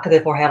was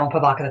provocative or having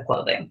provocative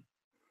clothing.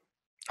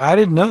 I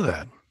didn't know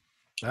that.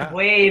 Ah.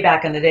 Way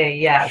back in the day,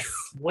 yes,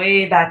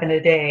 way back in the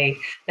day,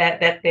 that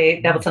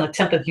was an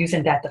attempt of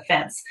using that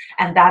defense,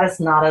 and that is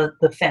not a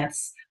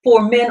defense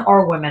for men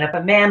or women. If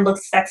a man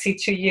looks sexy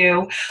to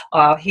you,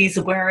 he's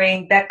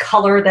wearing that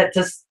color that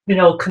just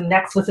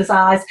connects with his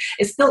eyes,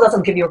 it still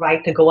doesn't give you a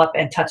right to go up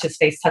and touch his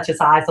face, touch his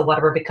eyes, or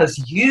whatever, because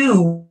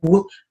you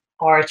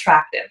are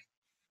attractive.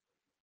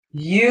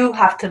 You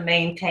have to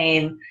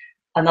maintain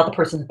another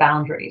person's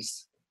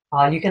boundaries.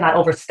 You cannot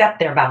overstep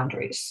their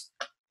boundaries.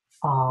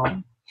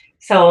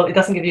 So it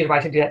doesn't give you the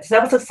right to do that. So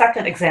that was the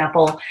second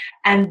example.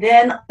 And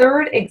then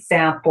third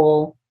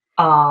example,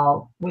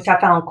 which I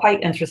found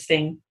quite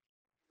interesting,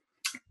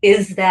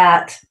 is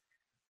that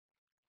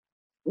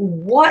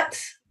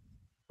what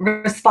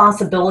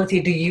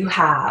responsibility do you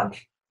have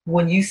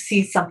when you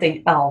see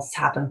something else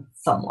happen to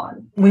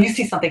someone, when you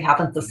see something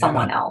happen to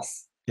someone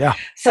else? Yeah.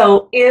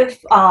 So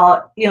if,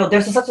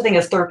 there's such a thing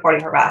as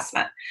third-party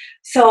harassment.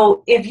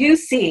 So if you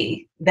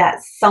see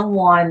that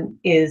someone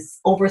is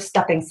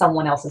overstepping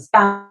someone else's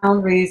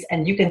boundaries,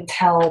 and you can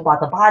tell by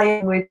the body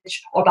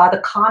language or by the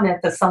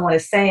comment that someone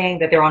is saying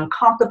that they're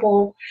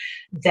uncomfortable,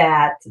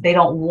 that they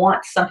don't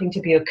want something to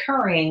be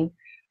occurring,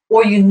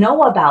 or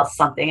about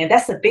something, and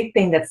that's the big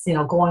thing that's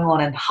going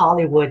on in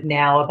Hollywood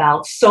now,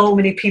 about so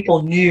many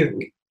people knew.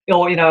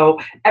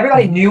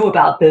 Everybody knew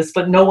about this,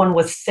 but no one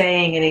was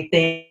saying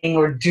anything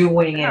or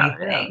doing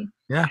anything.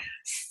 Yeah.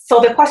 So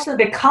the question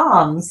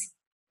becomes,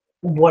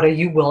 what are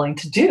you willing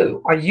to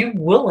do? Are you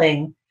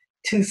willing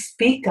to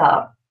speak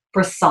up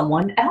for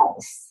someone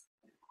else?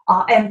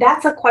 And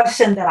that's a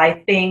question that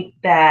I think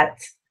that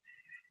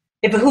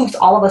it behooves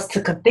all of us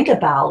to think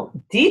about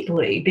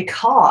deeply,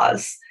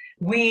 because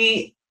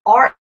we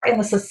are in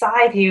a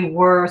society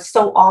where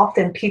so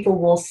often people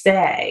will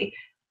say,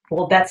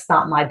 well, that's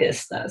not my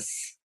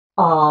business.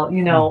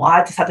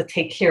 I just have to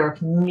take care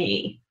of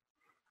me.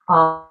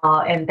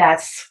 And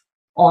that's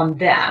on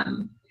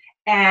them.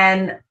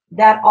 And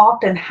that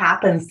often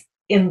happens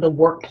in the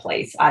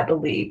workplace, I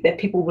believe, that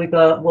people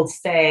will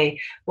say,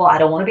 well, I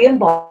don't want to be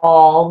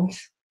involved.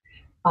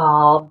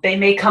 They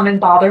may come and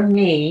bother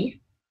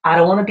me. I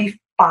don't want to be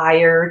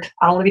fired.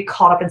 I don't want to be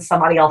caught up in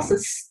somebody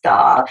else's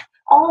stuff.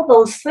 All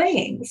those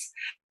things.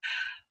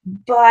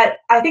 But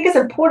I think it's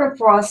important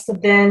for us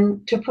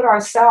to put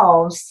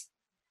ourselves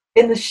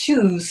in the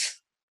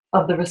shoes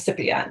of the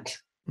recipient.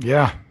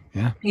 Yeah.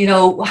 Yeah.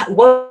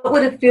 What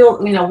would it feel,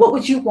 what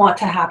would you want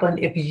to happen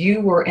if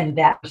you were in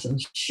that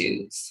person's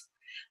shoes?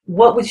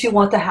 What would you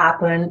want to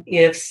happen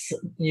if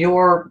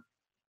your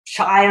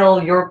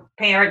child, your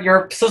parent,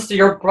 your sister,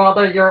 your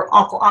brother, your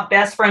uncle, aunt,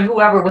 best friend,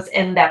 whoever was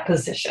in that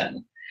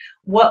position?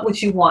 What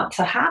would you want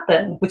to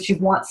happen? Would you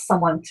want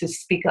someone to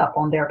speak up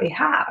on their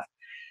behalf?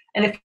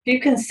 And if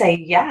you can say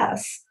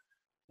yes,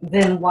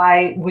 then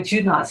why would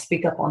you not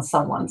speak up on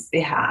someone's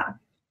behalf?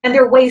 And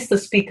there are ways to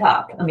speak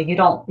up. I mean, you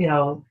don't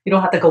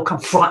have to go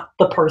confront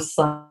the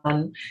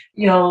person.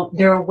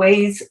 There are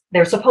ways,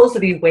 there's supposed to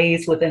be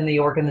ways within the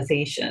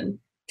organization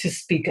to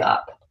speak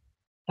up,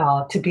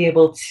 to be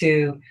able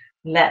to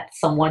let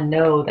someone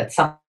know that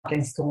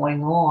something's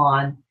going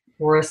on,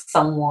 or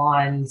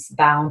someone's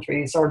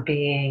boundaries are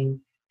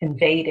being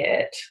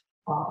invaded.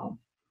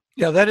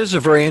 Yeah, that is a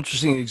very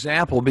interesting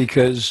example,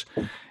 because,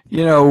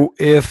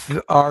 if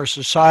our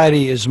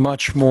society is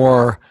much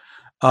more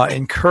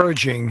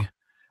encouraging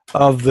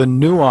of the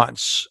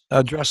nuance,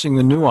 addressing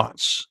the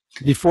nuance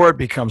before it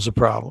becomes a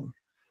problem,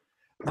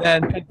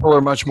 then people are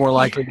much more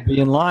likely to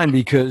be in line,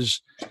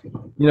 because,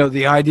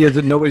 the idea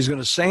that nobody's going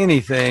to say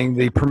anything,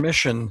 the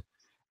permission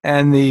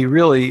and the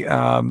really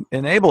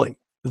enabling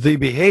the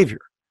behavior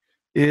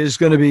is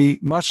going to be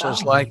much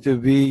less likely to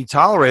be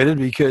tolerated,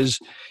 because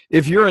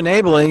if you're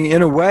enabling,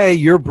 in a way,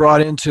 you're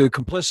brought into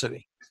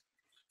complicity.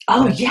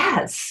 Oh,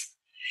 yes.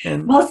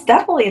 And most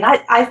definitely. And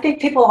I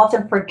think people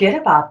often forget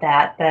about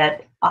that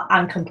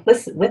I'm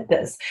complicit with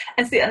this.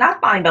 And I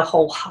find the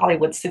whole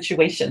Hollywood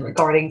situation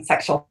regarding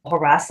sexual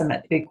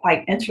harassment to be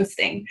quite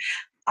interesting.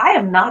 I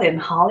am not in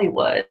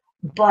Hollywood,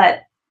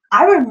 but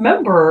I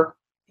remember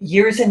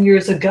years and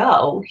years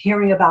ago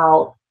hearing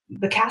about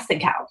the casting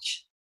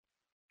couch.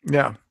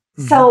 Yeah.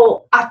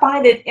 So I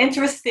find it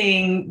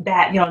interesting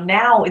that,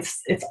 now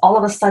it's all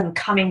of a sudden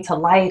coming to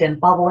light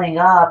and bubbling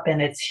up,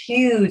 and it's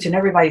huge and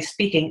everybody's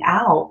speaking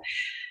out.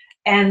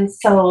 And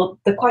so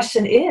the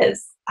question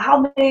is,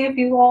 how many of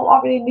you all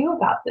already knew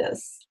about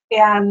this?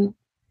 And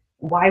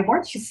why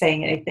weren't you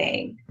saying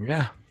anything?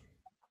 Yeah.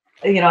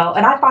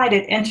 And I find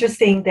it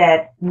interesting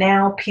that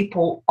now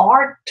people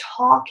are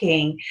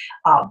talking,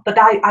 but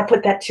I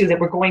put that too, that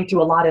we're going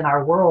through a lot in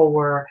our world,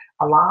 where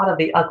a lot of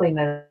the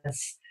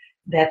ugliness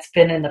that's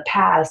been in the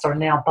past are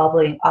now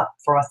bubbling up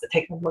for us to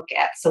take a look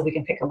at, so we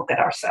can take a look at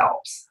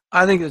ourselves.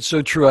 I think that's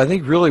so true. I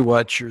think really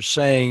what you're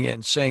saying,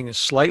 and saying this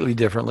slightly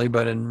differently,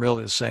 but in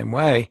really the same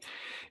way,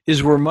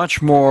 is we're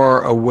much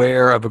more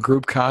aware of a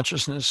group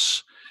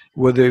consciousness.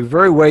 With the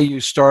very way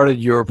you started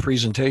your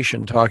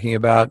presentation, talking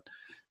about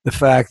the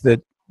fact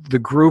that the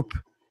group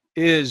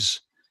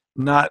is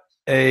not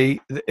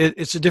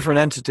it's a different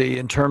entity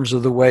in terms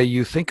of the way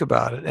you think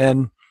about it.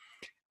 And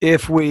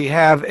if we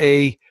have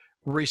a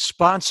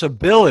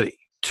responsibility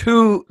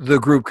to the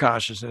group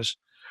consciousness,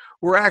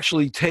 we're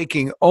actually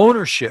taking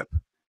ownership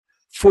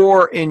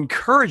for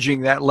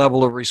encouraging that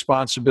level of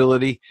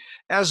responsibility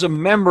as a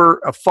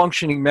member, a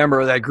functioning member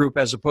of that group,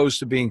 as opposed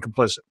to being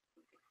complicit.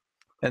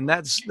 And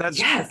that's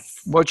Yes.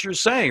 what you're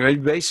saying,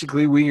 right?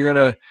 Basically, we're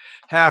going to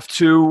have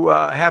to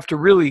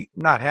really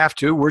not have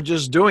to. We're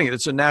just doing it.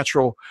 It's a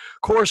natural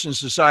course in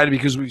society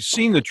because we've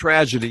seen the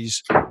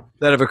tragedies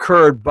that have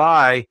occurred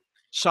by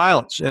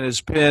silence, and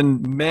it's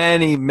been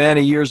many,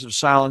 many years of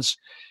silence.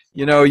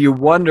 You know, you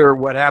wonder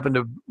what happened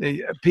to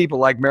people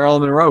like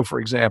Marilyn Monroe,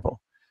 for example.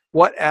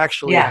 What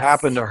actually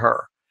happened to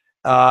her?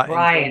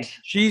 Right.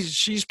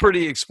 She's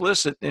pretty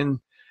explicit,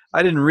 and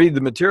I didn't read the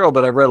material,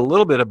 but I've read a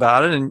little bit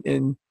about it,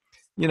 and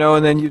you know,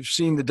 and then you've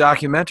seen the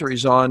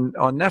documentaries on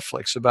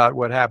Netflix about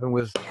what happened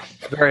with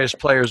various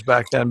players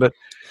back then. But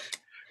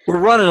we're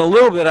running a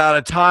little bit out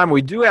of time.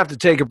 We do have to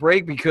take a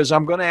break because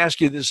I'm going to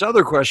ask you this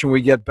other question when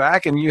we get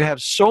back, and you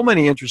have so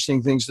many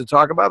interesting things to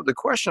talk about. The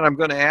question I'm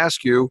going to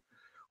ask you,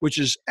 which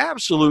is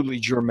absolutely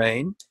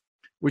germane,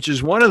 which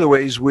is one of the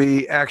ways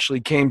we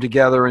actually came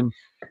together in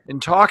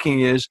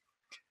talking, is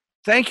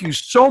thank you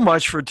so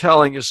much for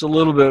telling us a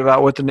little bit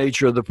about what the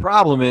nature of the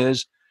problem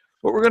is.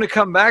 What we're going to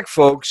come back,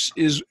 folks,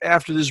 is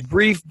after this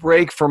brief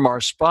break from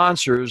our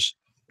sponsors,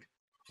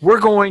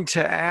 we're going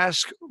to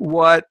ask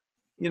what,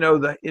 you know,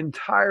 the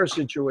entire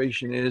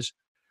situation is,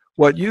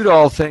 what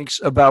Udall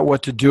thinks about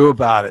what to do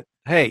about it.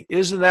 Hey,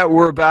 isn't that what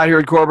we're about here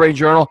at CoreBrain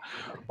Journal?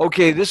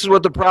 Okay, this is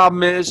what the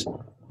problem is.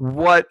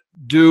 What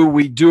do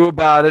we do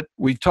about it?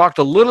 We talked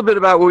a little bit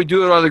about what we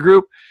do it on the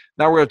group.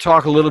 Now we're going to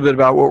talk a little bit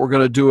about what we're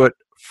going to do it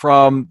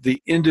from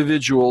the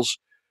individual's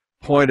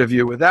point of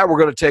view. With that, we're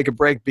going to take a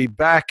break. Be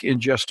back in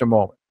just a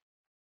moment.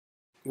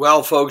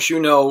 Well, folks, you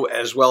know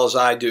as well as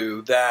I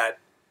do that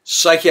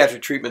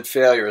psychiatric treatment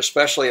failure,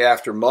 especially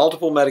after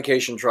multiple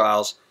medication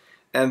trials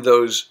and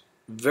those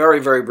very,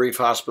 very brief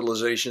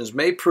hospitalizations,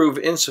 may prove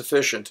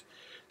insufficient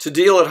to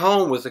deal at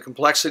home with the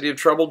complexity of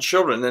troubled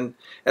children and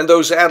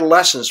those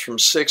adolescents from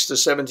 6 to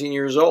 17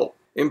 years old.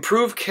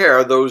 Improved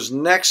care, those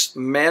next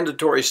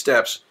mandatory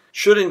steps,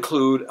 should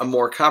include a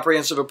more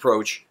comprehensive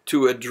approach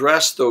to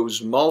address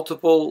those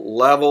multiple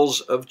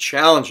levels of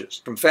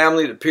challenges, from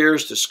family to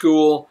peers to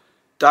school,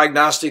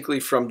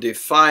 diagnostically from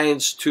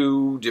defiance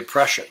to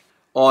depression,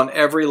 on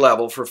every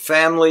level for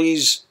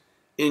families,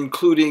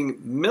 including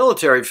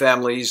military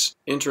families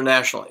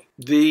internationally.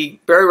 The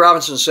Barry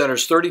Robinson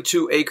Center's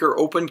 32-acre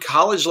open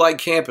college-like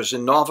campus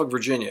in Norfolk,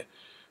 Virginia,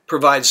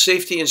 provides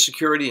safety and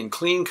security and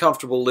clean,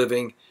 comfortable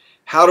living.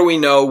 How do we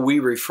know? We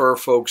refer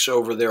folks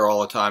over there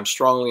all the time,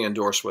 strongly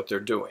endorse what they're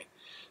doing.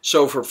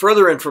 So for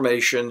further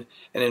information,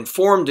 an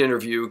informed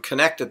interview,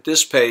 connect at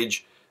this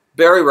page,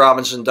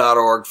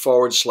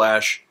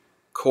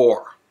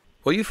 barryrobinson.org/core.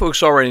 Well, you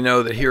folks already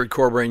know that here at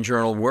CoreBrain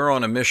Journal, we're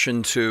on a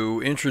mission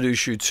to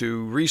introduce you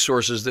to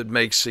resources that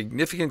make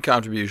significant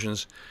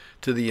contributions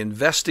to the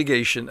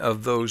investigation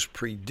of those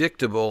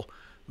predictable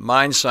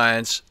mind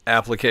science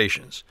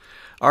applications.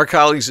 Our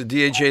colleagues at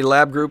DHA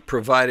Lab Group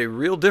provide a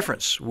real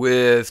difference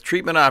with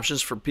treatment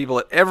options for people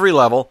at every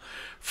level,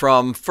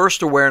 from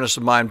first awareness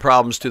of mind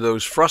problems to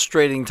those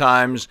frustrating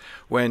times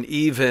when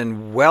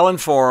even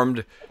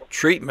well-informed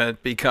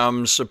treatment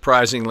becomes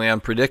surprisingly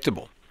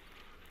unpredictable.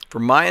 For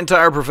my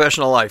entire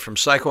professional life, from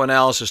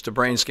psychoanalysis to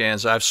brain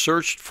scans, I've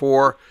searched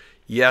for,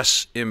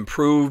 yes,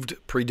 improved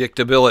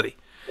predictability.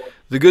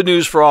 The good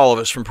news for all of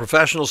us, from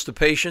professionals to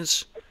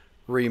patients,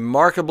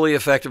 remarkably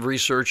effective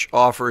research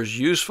offers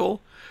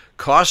useful,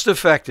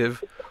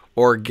 cost-effective,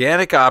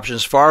 organic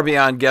options far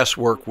beyond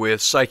guesswork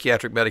with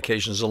psychiatric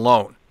medications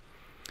alone.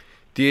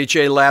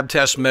 DHA lab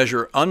tests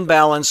measure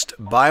unbalanced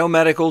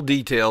biomedical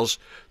details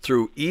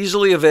through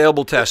easily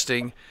available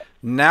testing,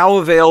 now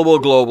available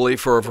globally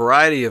for a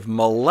variety of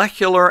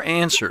molecular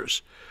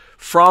answers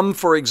from,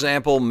 for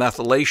example,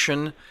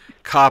 methylation,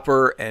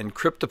 copper, and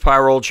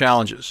cryptopyrrole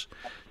challenges.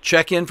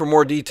 Check in for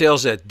more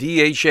details at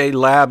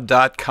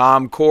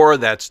dhalab.com core.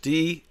 That's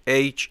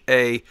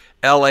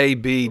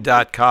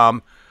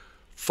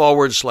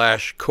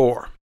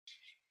dhalab.com/core.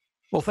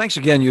 Well, thanks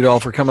again, Udall,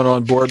 for coming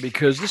on board,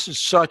 because this is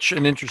such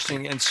an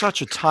interesting and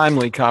such a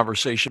timely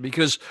conversation,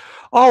 because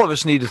all of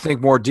us need to think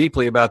more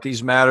deeply about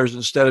these matters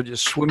instead of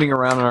just swimming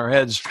around in our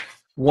heads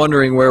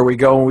wondering where we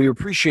go. And we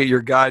appreciate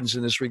your guidance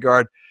in this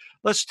regard.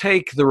 Let's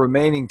take the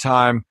remaining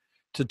time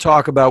to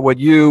talk about what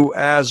you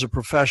as a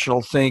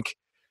professional think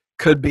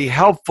could be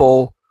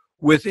helpful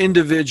with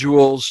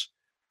individuals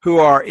who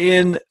are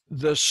in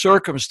the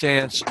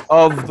circumstance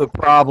of the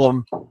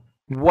problem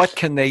what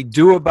can they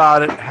do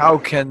about it? How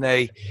can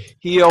they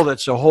heal?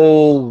 That's a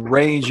whole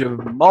range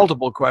of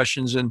multiple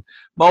questions and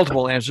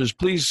multiple answers.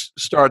 Please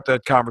start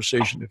that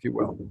conversation, if you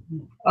will.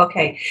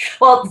 Okay.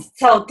 Well,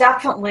 so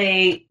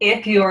definitely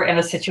if you're in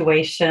a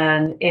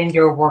situation in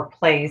your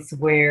workplace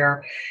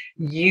where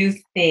you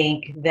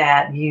think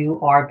that you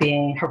are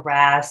being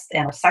harassed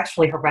and or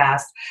sexually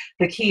harassed,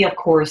 the key, of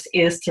course,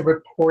 is to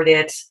report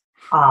it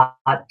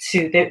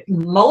to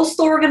most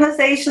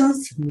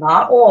organizations,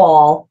 not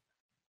all,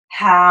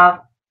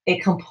 have a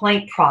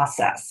complaint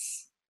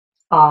process.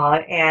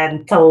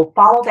 And so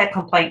follow that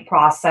complaint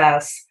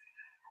process.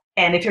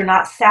 And if you're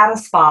not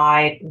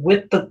satisfied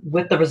with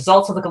the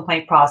results of the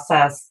complaint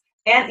process,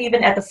 and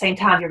even at the same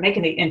time you're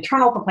making the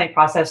internal complaint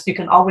process, you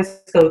can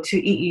always go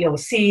to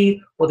EEOC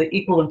or the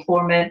Equal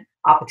Employment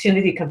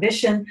Opportunity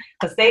Commission,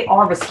 because they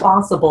are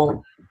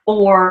responsible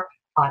for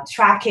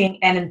tracking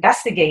and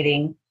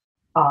investigating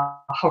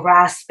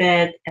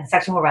harassment and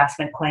sexual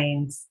harassment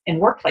claims in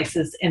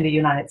workplaces in the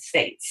United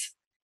States.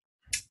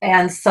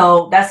 And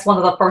so that's one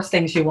of the first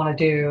things you want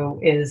to do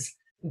is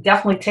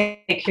definitely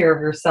take care of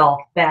yourself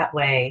that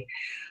way.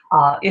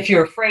 If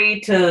you're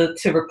afraid to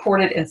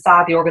report it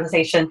inside the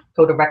organization,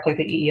 go directly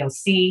to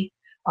EEOC.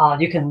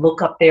 You can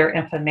look up their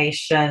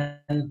information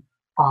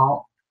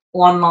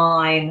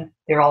online.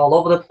 They're all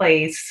over the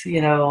place.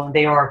 You know,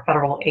 they are a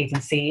federal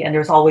agency, and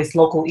there's always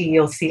local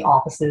EEOC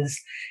offices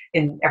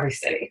in every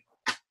city.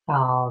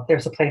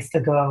 There's a place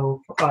to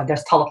go.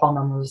 There's telephone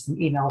numbers and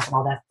emails and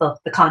all that stuff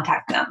to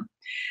contact them.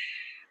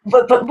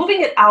 But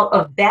moving it out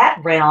of that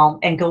realm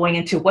and going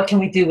into what can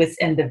we do as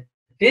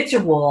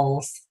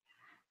individuals,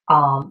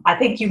 I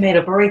think you made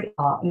a very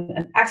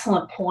an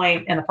excellent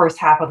point in the first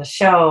half of the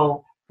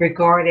show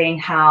regarding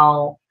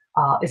how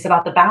it's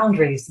about the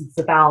boundaries. It's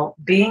about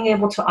being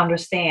able to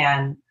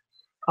understand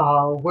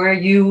where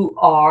you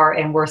are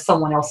and where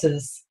someone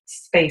else's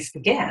space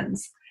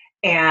begins,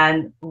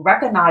 and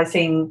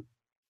recognizing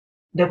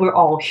that we're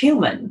all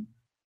human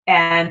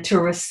and to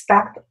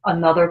respect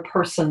another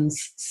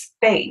person's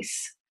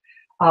space.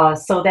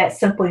 So that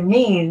simply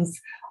means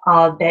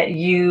that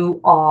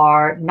you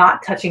are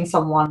not touching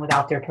someone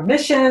without their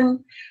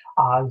permission.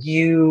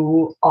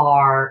 You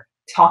are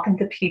talking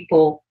to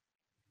people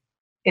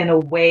in a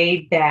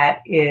way that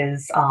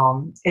is,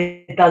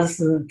 it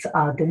doesn't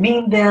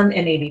demean them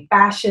in any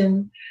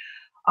fashion.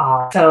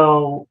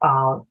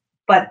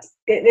 But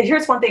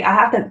here's one thing, I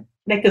have to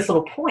make this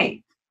little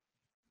point.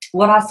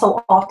 What I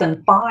so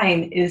often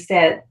find is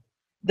that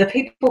the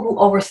people who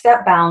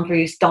overstep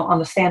boundaries don't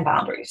understand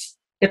boundaries.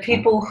 The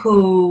people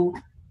who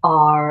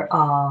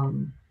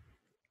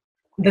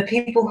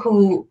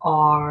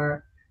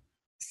are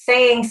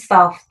saying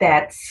stuff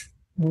that's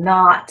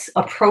not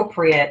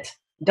appropriate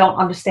don't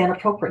understand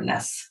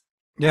appropriateness.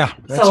 Yeah.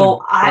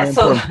 So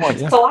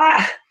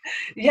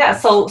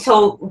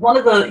one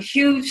of the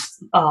huge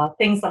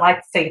things that I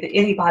like to say to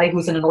anybody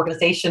who's in an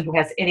organization who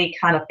has any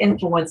kind of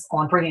influence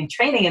on bringing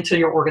training into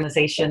your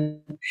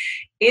organization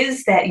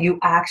is that you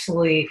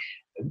actually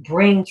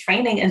bring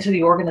training into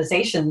the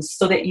organization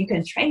so that you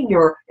can train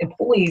your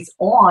employees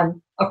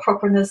on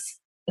appropriateness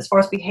as far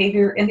as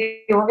behavior in the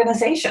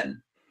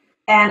organization.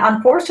 And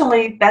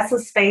unfortunately, that's a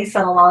space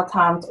that a lot of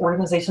times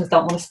organizations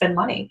don't want to spend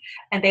money.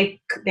 And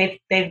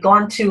they've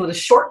gone to the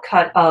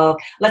shortcut of,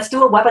 let's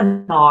do a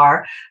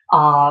webinar,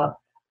 or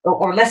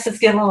let's just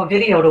give them a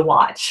video to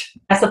watch,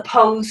 as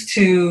opposed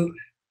to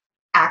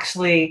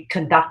actually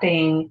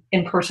conducting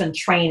in-person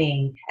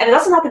training. And it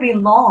doesn't have to be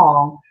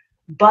long,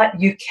 but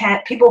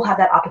people have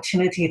that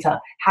opportunity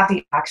to have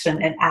the action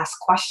and ask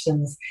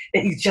questions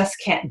that you just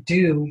can't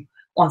do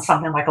on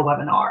something like a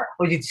webinar,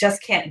 or you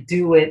just can't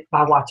do it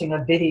by watching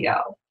a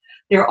video.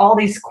 There are all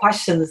these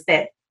questions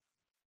that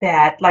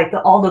like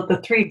all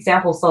the three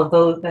examples of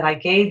those that I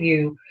gave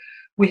you,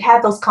 we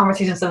had those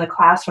conversations in the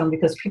classroom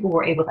because people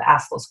were able to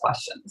ask those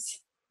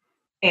questions.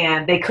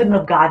 And they couldn't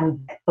have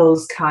gotten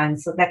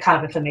that kind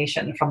of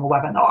information from a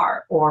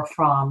webinar or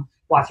from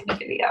watching a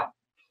video.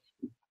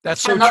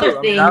 That's so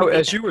true.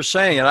 As you were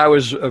saying, and I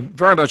was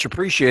very much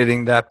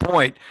appreciating that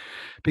point,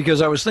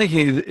 because I was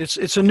thinking it's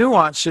a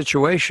nuanced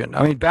situation.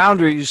 I mean,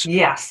 boundaries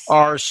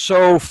are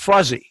so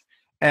fuzzy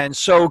and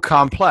so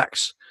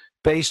complex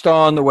based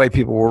on the way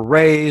people were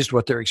raised,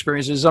 what their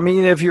experience is. I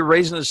mean, if you're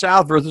raised in the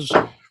South versus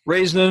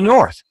raised in the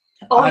North.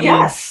 Oh,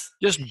 yes.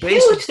 Just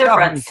basic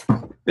difference.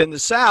 In the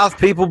South,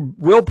 people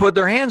will put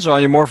their hands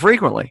on you more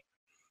frequently.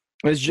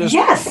 It's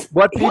just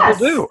what people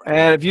do.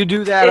 And if you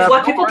do that, it's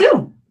what people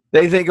do.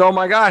 They think, oh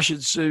my gosh,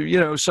 it's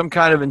some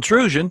kind of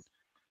intrusion.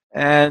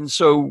 And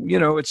so,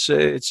 it's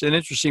an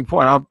interesting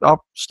point.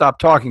 I'll stop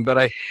talking, but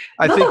I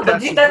think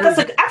that's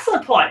an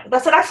excellent point.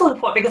 That's an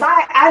excellent point, because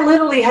I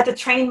literally had to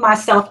train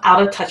myself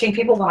out of touching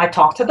people when I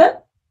talk to them,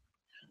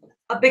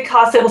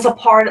 because it was a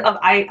part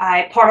of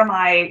part of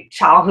my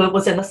childhood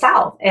was in the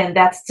South, and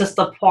that's just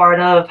a part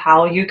of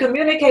how you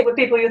communicate with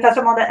people. You touch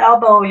them on the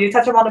elbow, you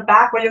touch them on the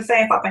back when you're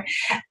saying something.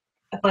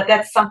 But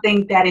that's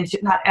something that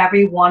not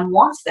everyone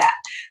wants that.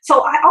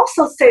 So I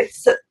also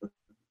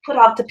put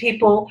out to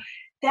people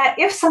that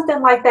if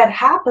something like that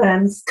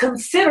happens,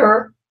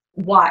 consider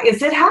Why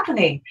is it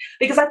happening?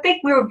 Because I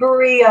think we're a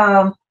very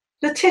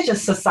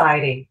litigious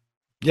society.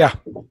 Yeah.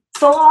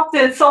 So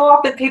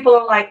often people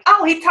are like,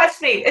 oh, he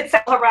touched me. It's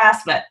sexual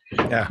harassment.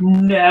 Yeah.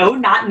 No,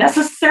 not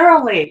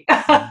necessarily.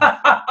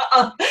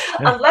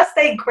 Unless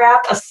they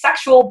grabbed a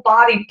sexual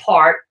body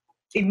part,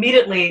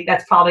 immediately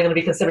that's probably going to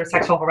be considered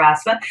sexual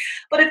harassment.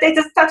 But if they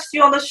just touched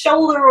you on the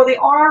shoulder or the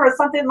arm or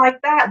something like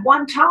that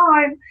one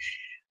time,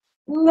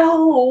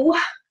 no.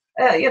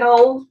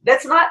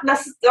 That's not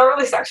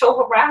necessarily sexual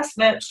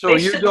harassment. So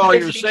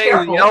you're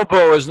saying the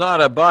elbow is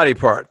not a body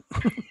part.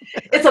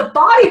 It's a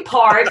body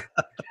part,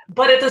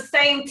 but at the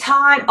same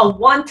time, a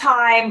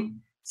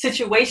one-time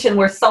situation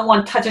where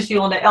someone touches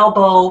you on the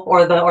elbow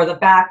or the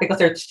back because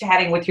they're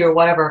chatting with you or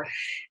whatever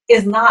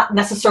is not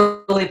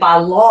necessarily by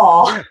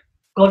law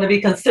going to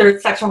be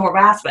considered sexual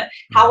harassment.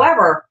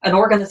 However, an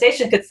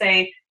organization could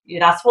say, you're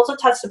not supposed to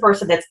touch the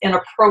person. That's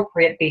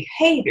inappropriate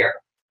behavior.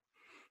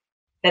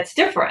 That's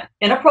different.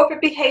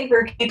 Inappropriate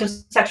behavior can lead to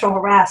sexual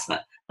harassment,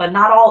 but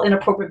not all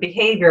inappropriate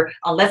behavior,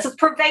 unless it's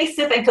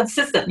pervasive and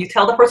consistent. You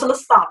tell the person to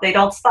stop, they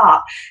don't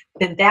stop,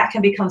 then that can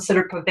be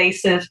considered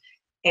pervasive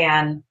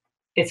and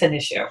it's an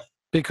issue.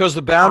 Because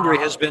the boundary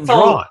has been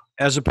drawn,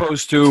 as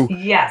opposed to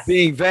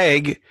being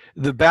vague.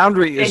 The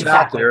boundary is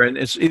out there, and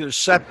it's either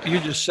set,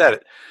 you just said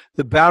it,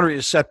 the boundary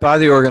is set by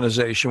the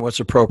organization, what's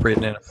appropriate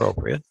and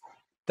inappropriate.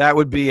 That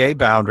would be a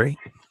boundary.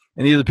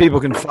 And either people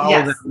can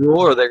follow that rule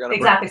or they're going to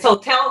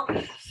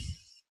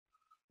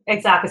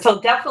Exactly.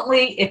 So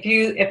definitely,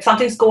 if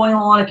something's going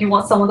on, if you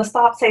want someone to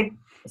stop, say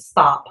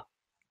stop.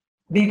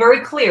 Be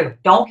very clear.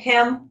 Don't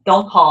hem,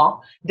 don't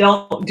haw,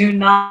 do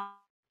not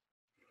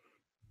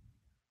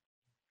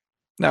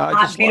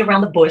beat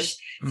around the bush.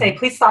 Say,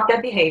 please stop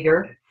that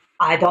behavior.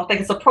 I don't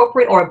think it's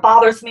appropriate, or it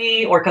bothers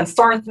me, or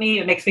concerns me.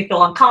 It makes me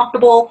feel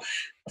uncomfortable.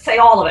 Say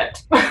all of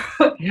it.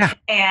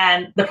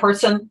 And the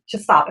person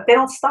should stop. If they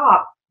don't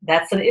stop,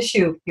 that's an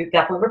issue. You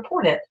definitely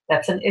report it.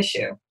 That's an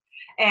issue.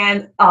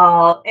 And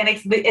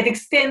it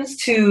extends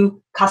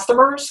to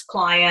customers,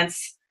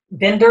 clients,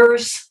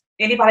 vendors,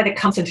 anybody that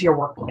comes into your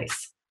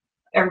workplace.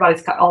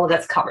 All of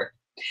that's covered.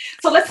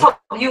 So let's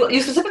talk.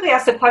 You specifically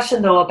asked a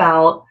question though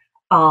about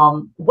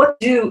what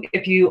do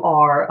if you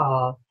are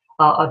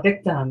a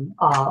victim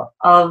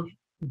of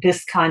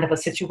this kind of a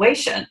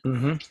situation.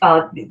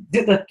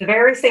 The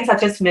various things I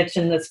just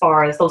mentioned as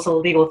far as those are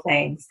legal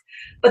things,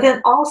 but then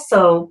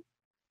also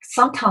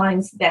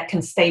sometimes that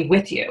can stay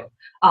with you.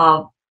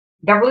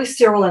 Beverley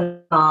Searle and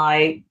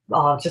I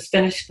just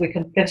finished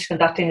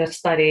conducting a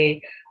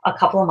study a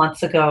couple of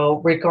months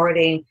ago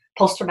regarding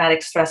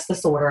post-traumatic stress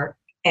disorder,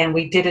 and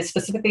we did it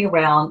specifically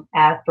around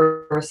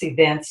adverse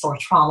events or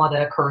trauma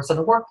that occurs in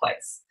the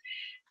workplace.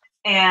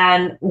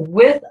 And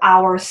with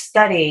our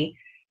study,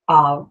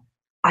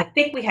 I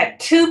think we had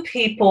 2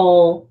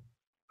 people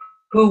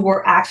who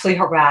were actually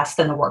harassed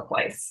in the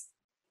workplace.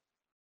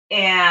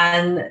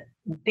 And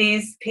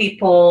these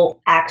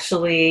people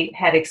actually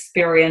had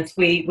experienced,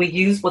 we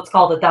use what's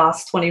called the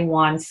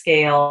DOS-21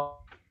 scale.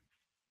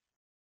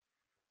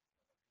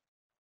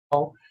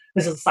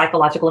 This is a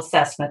psychological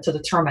assessment to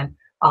determine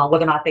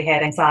whether or not they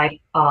had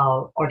anxiety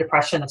or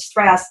depression or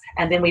stress.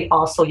 And then we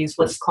also use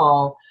what's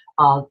called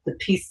the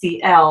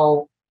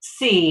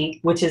PCLC,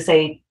 which is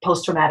a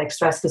post-traumatic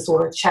stress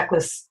disorder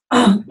checklist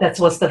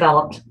that's what's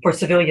developed for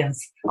civilians.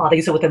 They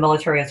use it with the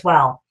military as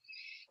well.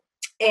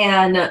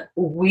 And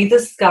we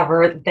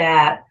discovered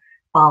that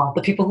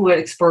the people who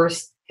had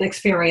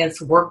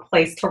experienced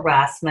workplace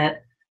harassment,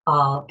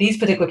 these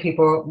particular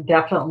people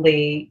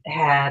definitely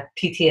had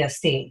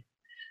PTSD.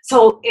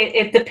 So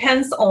it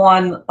depends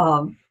on,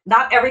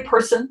 not every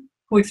person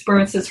who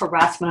experiences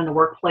harassment in the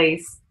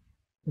workplace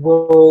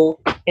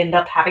will end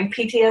up having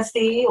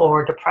PTSD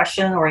or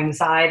depression or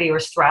anxiety or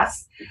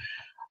stress,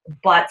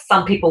 but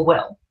some people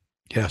will.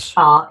 Yes.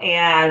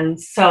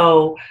 And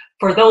so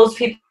for those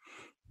people,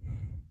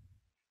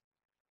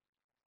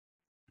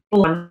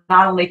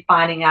 not only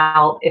finding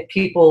out if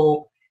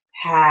people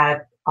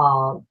had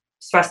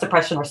stress,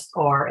 depression,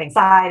 or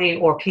anxiety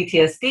or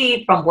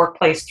PTSD from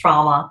workplace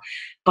trauma,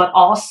 but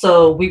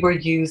also we were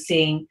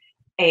using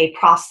a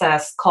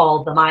process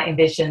called the My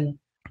Envisioned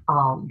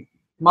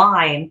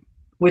Mind,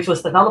 which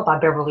was developed by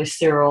Beverley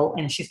Searle,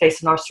 and she's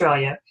based in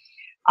Australia.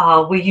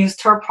 We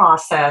used her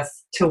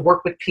process to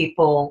work with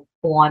people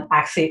on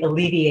actually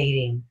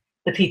alleviating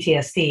the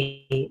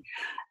PTSD.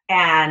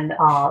 And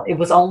it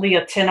was only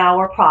a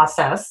 10-hour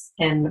process,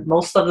 and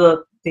most of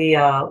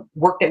the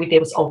work that we did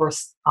was over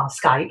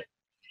Skype.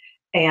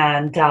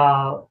 And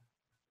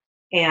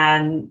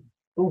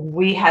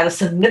we had a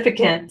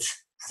significant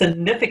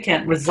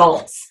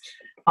results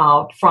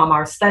from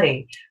our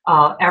study.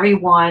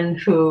 Everyone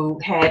who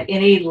had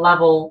any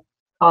level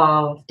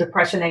of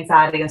depression,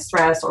 anxiety, and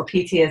stress, or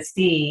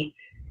PTSD,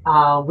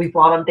 we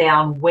brought them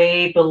down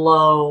way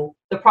below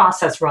the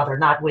process.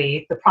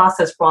 The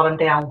process brought them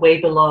down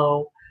way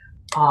below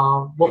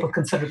what were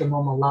considered the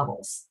normal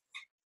levels.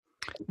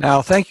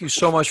 Now, thank you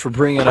so much for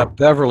bringing up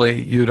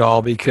Beverley,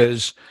 Udall,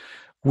 because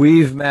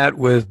we've met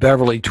with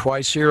Beverley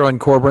twice here on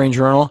CoreBrain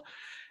Journal,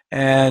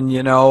 And,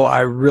 I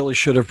really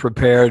should have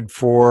prepared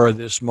for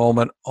this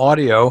moment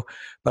audio,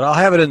 but I'll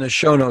have it in the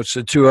show notes,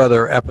 the 2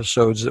 other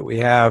episodes that we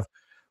have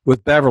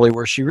with Beverly,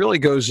 where she really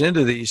goes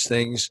into these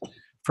things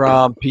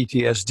from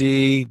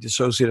PTSD,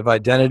 dissociative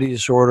identity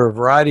disorder, a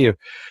variety of,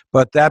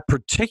 but that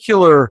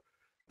particular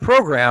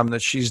program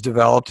that she's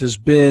developed has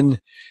been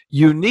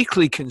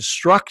uniquely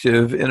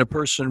constructive in a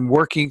person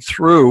working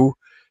through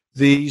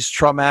these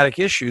traumatic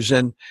issues.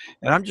 And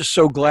I'm just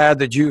so glad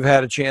that you've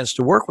had a chance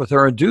to work with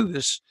her and do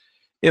this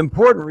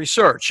important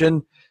research.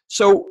 And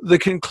so the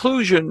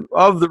conclusion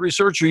of the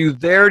research, are you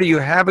there? Do you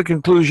have a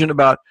conclusion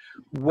about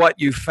what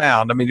you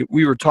found? I mean,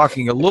 we were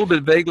talking a little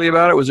bit vaguely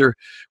about it. Were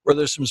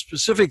there some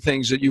specific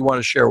things that you want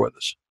to share with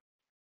us?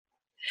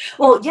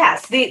 Well,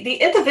 yes, the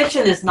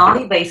intervention is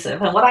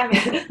non-invasive. And what I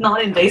mean,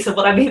 non-invasive,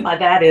 what I mean by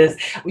that is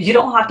you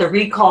don't have to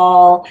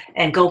recall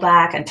and go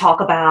back and talk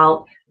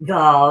about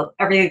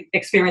every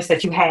experience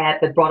that you had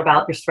that brought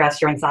about your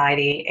stress, your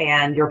anxiety,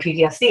 and your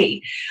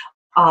PTSD.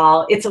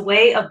 It's a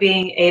way of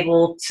being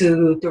able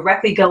to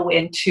directly go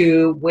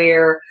into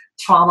where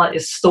trauma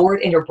is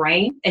stored in your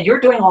brain, and you're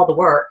doing all the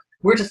work.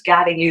 We're just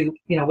guiding you,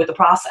 with the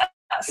process.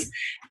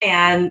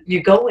 And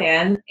you go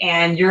in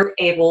and you're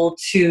able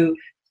to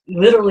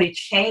literally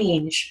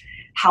change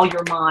how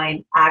your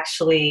mind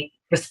actually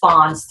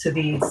responds to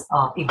these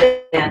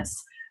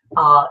events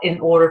in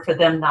order for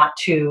them not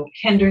to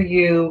hinder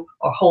you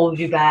or hold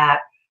you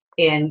back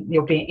in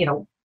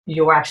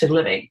you're actually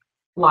living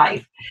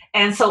life.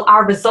 And so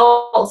our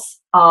results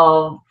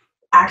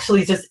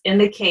actually just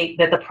indicate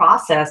that the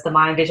process, the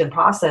My Envisioned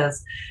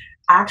process,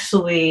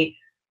 actually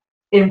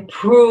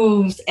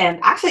improves and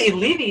actually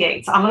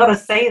alleviates. I'm going to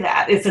say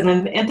that it's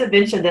an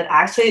intervention that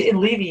actually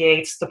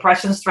alleviates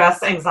depression,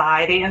 stress,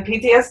 anxiety, and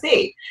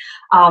PTSD.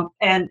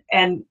 And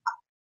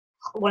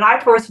when I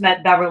first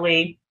met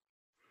Beverly,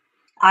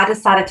 I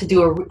decided to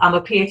do I'm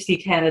a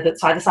PhD candidate,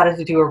 so I decided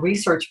to do a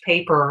research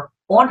paper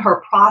on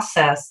her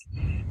process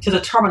to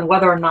determine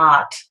whether or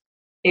not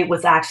it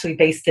was actually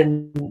based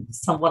in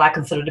what I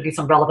consider to be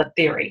some relevant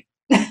theory.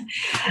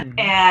 Mm-hmm.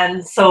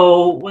 And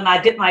so when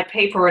I did my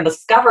paper and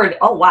discovered,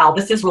 oh, wow,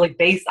 this is really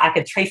based, I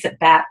could trace it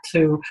back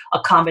to a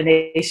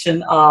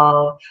combination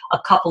of a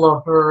couple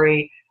of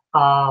very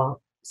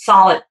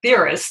solid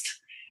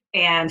theorists.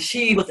 And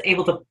she was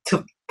able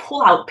to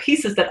pull out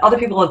pieces that other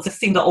people just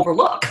seem to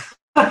overlook.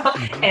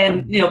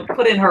 And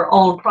put in her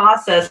own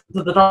process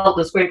to develop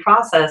this great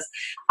process.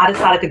 I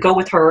decided to go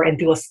with her and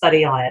do a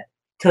study on it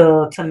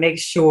to make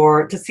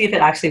sure to see if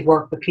it actually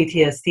worked with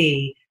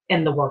PTSD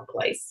in the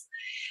workplace.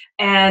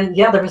 And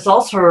yeah, the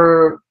results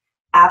were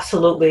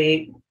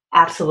absolutely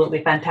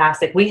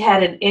fantastic. We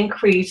had an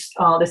increase.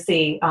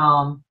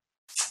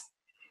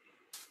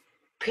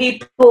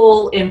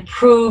 People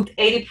improved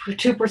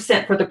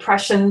 82% for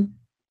depression,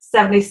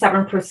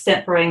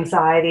 77% for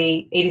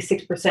anxiety,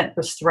 86%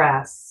 for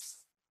stress.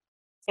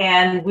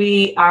 And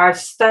our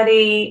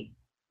study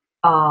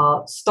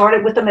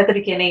started with them at the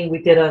beginning. We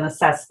did an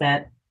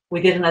assessment. We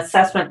did an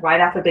assessment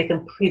right after they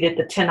completed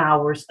the 10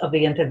 hours of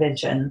the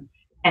intervention.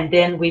 And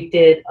then we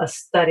did a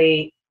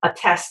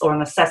test or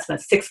an assessment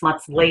 6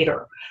 months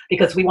later,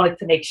 because we wanted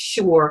to make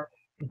sure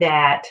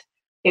that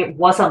it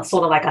wasn't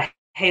sort of like a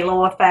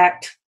halo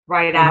effect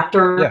right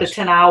after the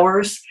 10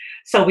 hours.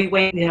 So we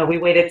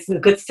waited a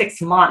good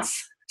 6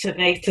 months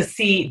to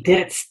see, did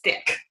it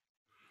stick?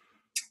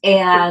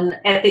 And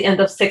at the end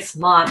of 6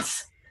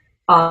 months,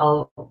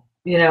 the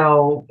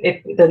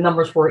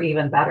numbers were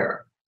even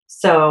better.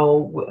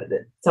 So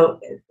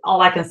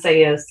all I can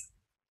say is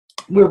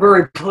we're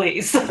very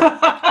pleased.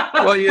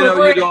 Well,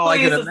 Udall, I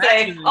can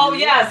imagine. Oh,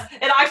 yes,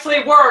 it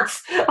actually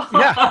works.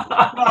 Yeah,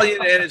 well,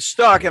 and it's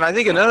stuck. And I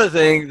think another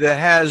thing that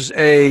has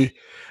a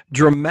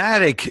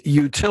dramatic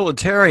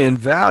utilitarian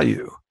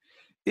value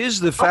is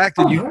the fact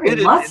that you did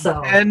it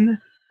in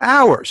 10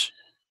 hours.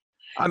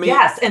 I mean,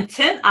 yes, in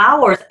 10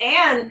 hours,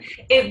 and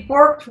it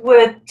worked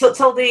with.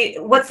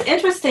 What's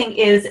interesting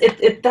is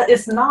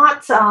it's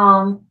not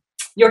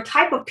your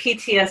type of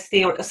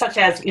PTSD, or such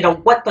as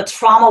what the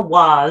trauma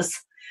was,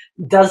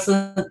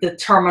 doesn't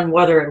determine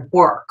whether it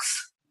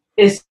works.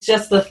 It's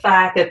just the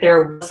fact that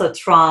there was a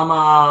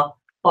trauma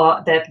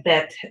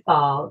that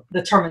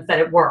determines that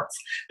it works.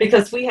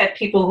 Because we had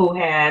people who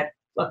had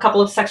a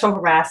couple of sexual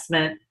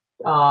harassment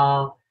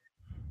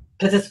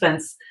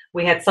participants.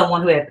 We had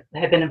someone who had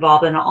been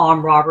involved in an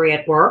armed robbery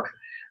at work.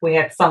 We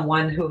had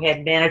someone who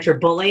had manager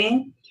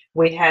bullying.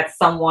 We had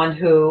someone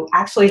who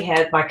actually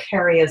had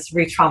vicarious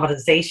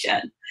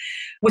re-traumatization,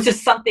 which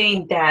is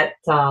something that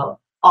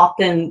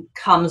often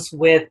comes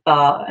with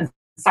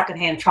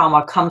secondhand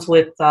trauma, comes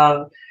with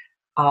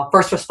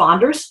first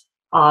responders,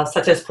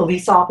 such as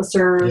police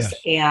officers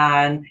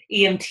and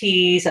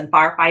EMTs and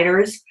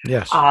firefighters.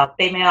 Yes.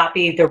 They may not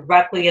be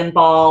directly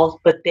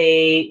involved, but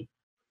they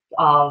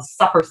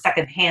suffer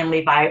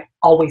secondhandly by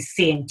always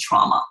seeing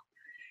trauma.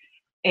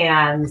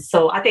 And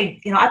so I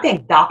think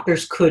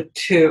doctors could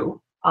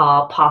too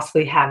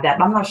possibly have that.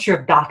 But I'm not sure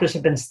if doctors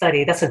have been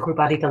studied. That's a group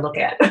I need to look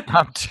at.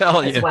 I'm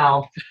telling you. As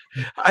well.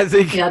 I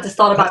think. I just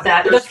thought about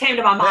that. It just came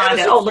to my mind.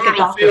 Look at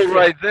doctors.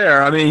 Right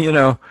there. I mean,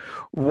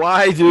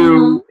 Why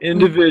do Mm-hmm.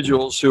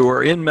 individuals who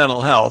are in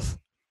mental health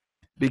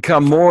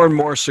become more and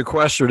more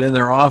sequestered in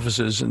their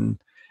offices and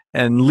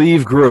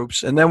leave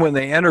groups, and then when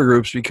they enter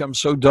groups become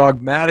so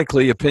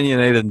dogmatically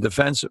opinionated and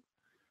defensive?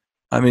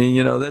 I mean,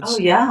 Oh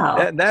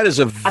yeah. that is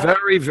a I,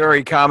 very,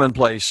 very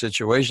commonplace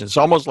situation. It's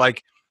almost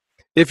like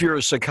if you're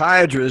a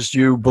psychiatrist,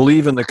 you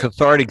believe in the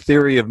cathartic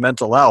theory of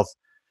mental health.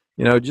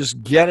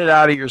 Just get it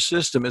out of your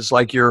system. It's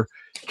like you're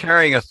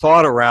carrying a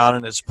thought around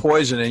and it's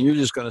poison, and you're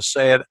just going to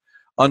say it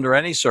under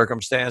any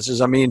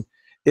circumstances. I mean,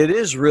 it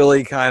is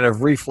really kind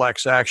of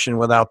reflex action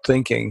without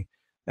thinking,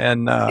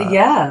 and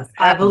yes,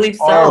 I happens believe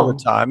all the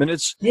so. time. And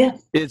Yeah.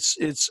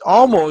 it's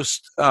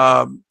almost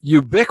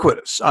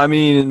ubiquitous. I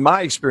mean, in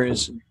my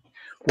experience,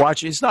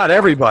 watching, it's not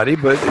everybody,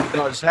 but it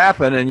does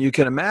happen, and you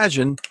can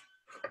imagine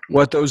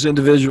what those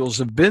individuals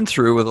have been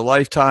through with a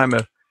lifetime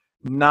of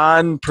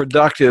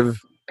non-productive.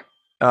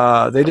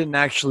 They didn't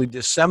actually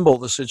dissemble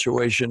the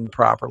situation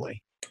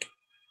properly.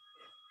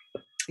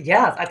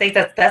 Yeah, I think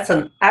that's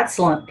an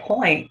excellent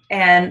point.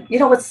 And you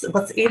know what's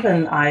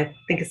even I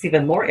think it's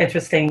even more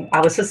interesting.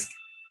 I was just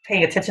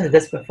paying attention to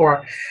this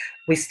before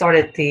we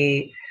started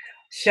the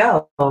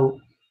show,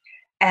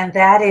 and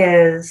that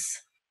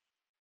is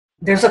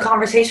there's a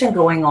conversation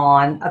going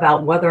on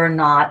about whether or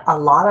not a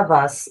lot of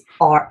us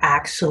are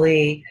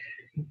actually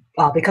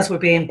because we're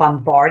being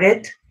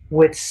bombarded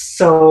with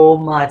so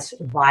much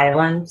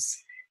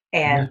violence Yeah.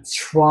 and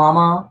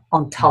trauma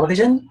on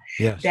television,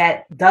 Yes. that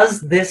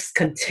does this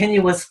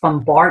continuous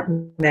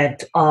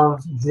bombardment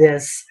of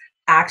this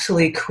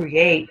actually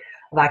create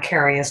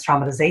vicarious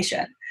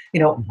traumatization?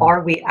 Mhm.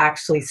 Are we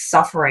actually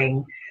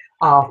suffering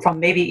from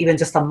maybe even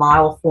just a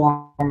mild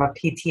form of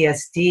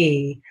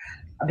PTSD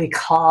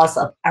because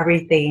of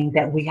everything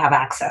that we have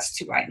access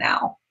to right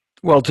now?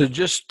 Well, to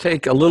just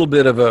take a little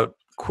bit of a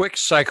quick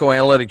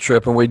psychoanalytic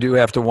trip, and we do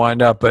have to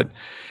wind up, but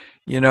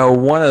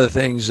one of the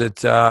things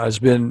that has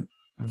been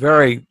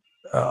very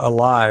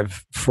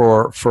alive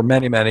for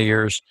many, many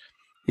years,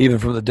 even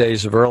from the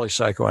days of early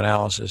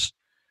psychoanalysis,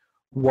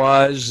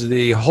 was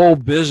the whole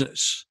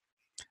business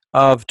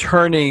of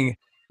turning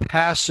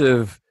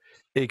passive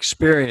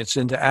experience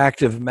into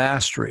active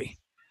mastery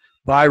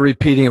by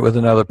repeating it with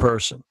another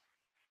person.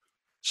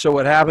 So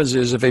what happens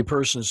is if a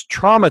person's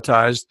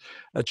traumatized,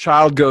 a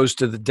child goes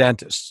to the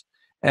dentist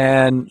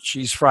and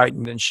she's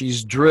frightened and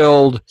she's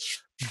drilled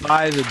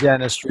by the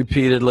dentist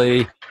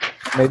repeatedly.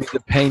 Maybe the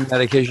pain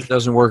medication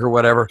doesn't work or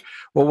whatever.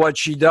 Well, what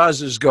she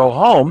does is go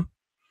home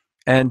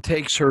and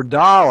takes her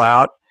doll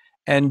out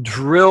and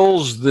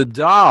drills the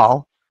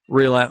doll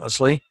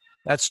relentlessly.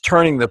 That's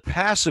turning the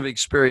passive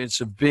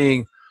experience of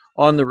being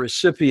on the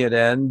recipient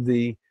end,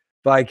 the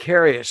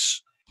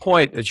vicarious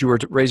point that you were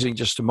raising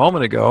just a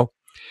moment ago,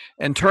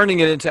 and turning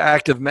it into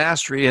active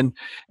mastery.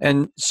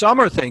 And some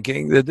are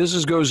thinking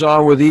that goes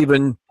on with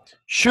even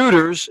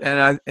shooters.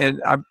 And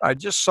I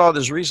just saw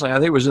this recently. I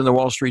think it was in the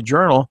Wall Street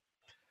Journal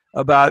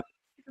about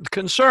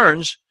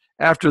concerns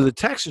after the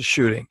Texas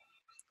shooting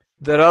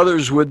that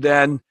others would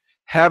then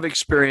have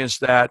experienced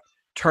that,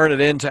 turn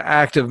it into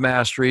active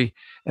mastery,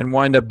 and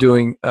wind up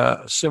doing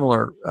a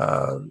similar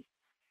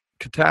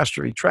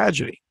catastrophe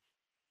tragedy.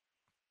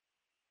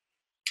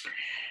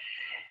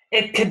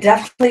 It could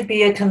definitely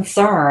be a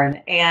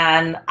concern.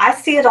 And I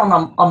see it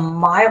on a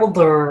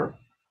milder,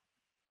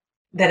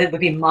 that it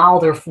would be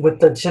milder with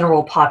the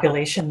general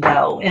population,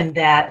 though, in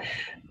that,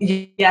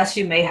 yes,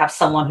 you may have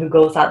someone who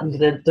goes out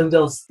and do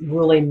those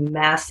really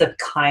massive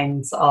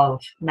kinds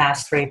of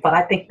mastery, but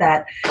I think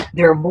that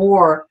there are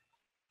more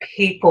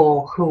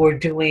people who are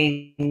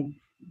doing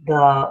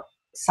the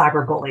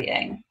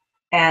cyberbullying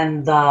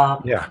and the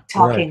Yeah, right.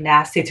 talking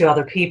nasty to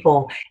other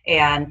people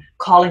and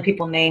calling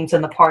people names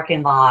in the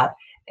parking lot,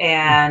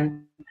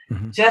 and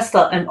Mm-hmm. just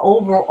an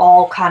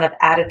overall kind of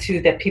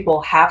attitude that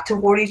people have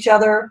toward each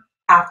other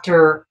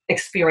after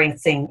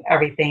experiencing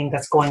everything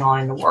that's going on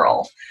in the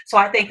world. So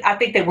I think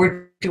that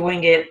we're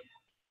doing it.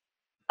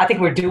 I think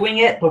we're doing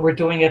it, but we're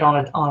doing it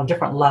on a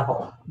different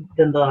level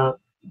than the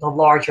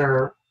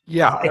larger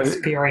Yeah,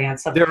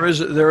 experience of. there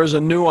is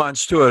a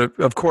nuance to it.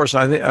 Of course,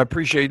 I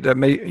appreciate that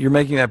you're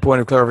making that point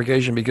of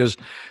clarification, because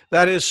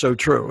that is so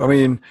true. I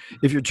mean,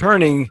 if you're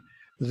turning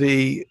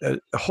the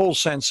whole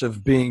sense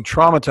of being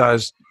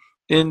traumatized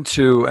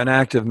into an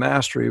active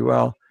mastery,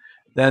 well,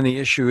 then the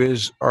issue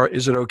is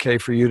it okay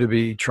for you to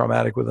be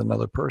traumatic with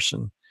another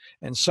person?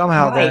 And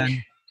somehow Right.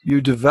 then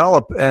you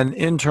develop an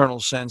internal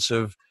sense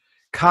of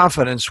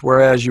confidence,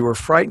 whereas you were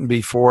frightened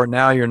before.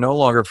 Now you're no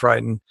longer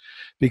frightened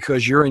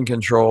because you're in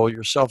control.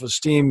 Your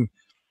self-esteem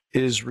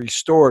is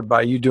restored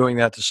by you doing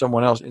that to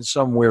someone else in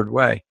some weird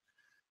way.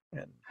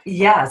 And,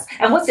 Yes.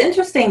 And what's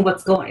interesting,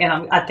 what's going,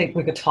 and I think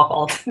we could talk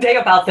all day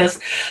about this,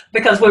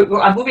 because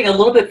I'm moving a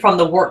little bit from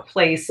the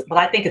workplace, but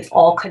I think it's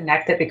all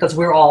connected because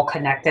we're all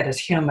connected as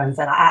humans.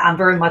 And I'm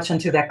very much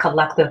into that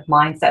collective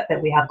mindset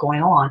that we have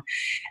going on.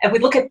 And we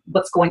look at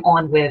what's going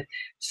on with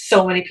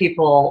so many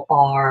people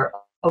are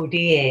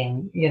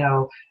ODing,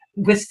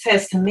 which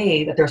says to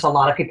me that there's a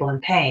lot of people in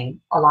pain.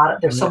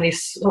 There's so many,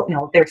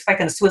 they're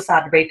expecting the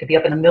suicide rate to be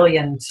up in the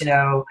millions,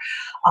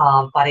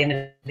 by the end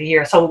of the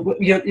year. So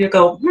you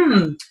go,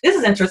 this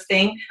is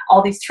interesting.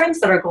 All these trends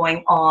that are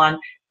going on.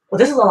 Well,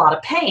 this is a lot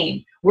of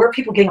pain. Where are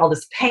people getting all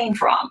this pain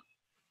from?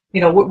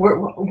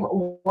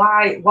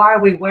 Why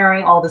are we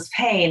wearing all this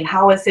pain?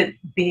 How is it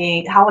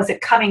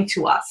coming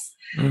to us?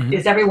 Mm-hmm.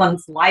 Is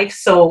everyone's life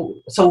so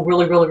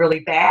really, really, really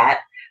bad?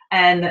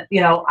 And,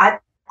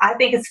 I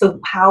think it's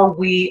how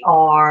we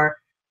are,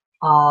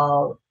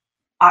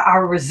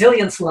 our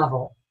resilience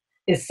level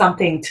is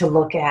something to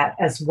look at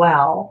as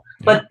well.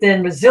 Mm-hmm. But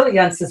then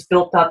resilience is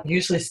built up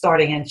usually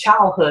starting in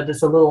childhood.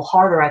 It's a little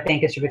harder, I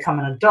think, as you become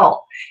an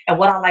adult. And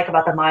what I like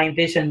about the My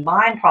Envisioned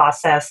Mind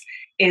process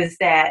is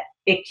that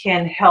it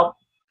can help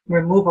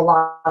remove a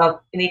lot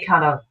of any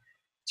kind of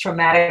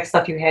traumatic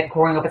stuff you had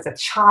growing up as a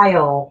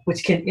child,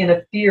 which can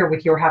interfere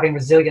with your having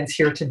resilience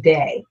here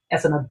today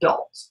as an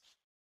adult.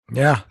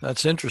 Yeah,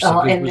 that's interesting.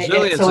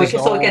 Resilience is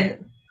a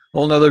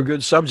whole nother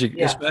good subject.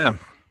 Yeah. Yes, ma'am.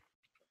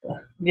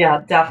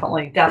 Yeah,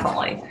 definitely.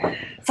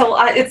 So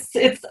I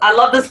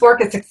love this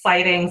work. It's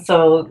exciting.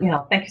 So,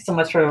 thank you so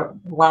much for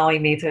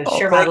allowing me to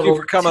share my little. Thank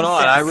you for coming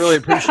on. I really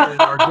appreciate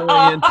our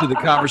going into the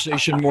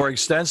conversation more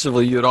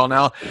extensively, Udall.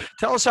 Now,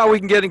 tell us how we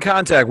can get in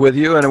contact with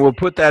you, and we'll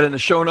put that in the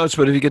show notes.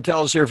 But if you could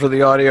tell us here for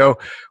the audio,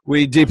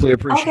 we deeply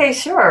appreciate it. Okay,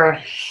 sure.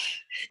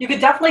 You could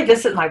definitely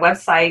visit my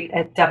website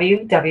at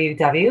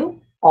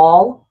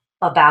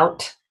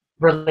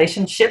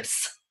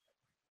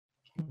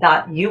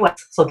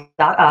www.allaboutRelationships.us, so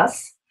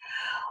 .us.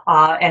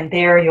 And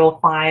there you'll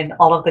find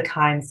all of the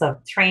kinds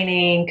of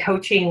training,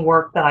 coaching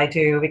work that I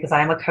do, because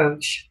I am a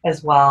coach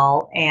as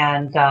well.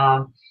 And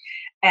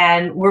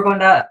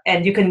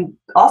you can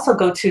also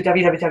go to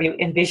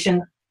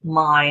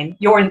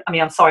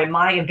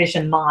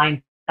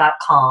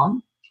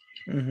MyEnvisionedMind.com.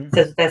 Mm-hmm.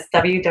 So that's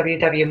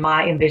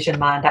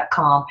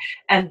www.myenvisionedmind.com.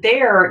 And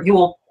there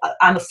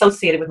I'm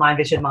associated with My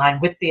Envisioned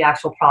Mind with the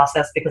actual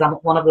process, because I'm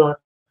one of the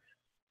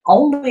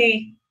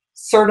only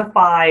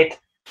certified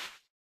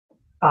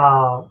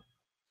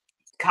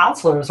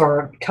counselors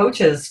or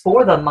coaches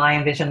for the My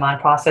Envisioned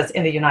Mind process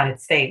in the United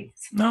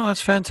States. No,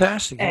 that's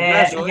fantastic.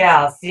 Yes,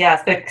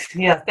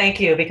 thank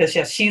you. Because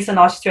she's in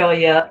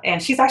Australia,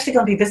 and she's actually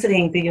going to be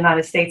visiting the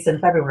United States in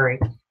February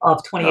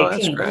of 2018. Oh,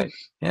 that's great.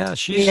 Yeah,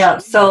 she's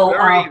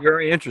very,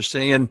 very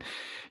interesting. And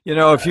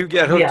if you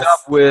get hooked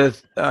up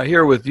with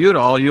here with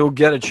Udall, you'll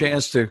get a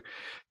chance to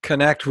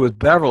connect with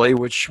Beverley,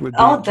 which would be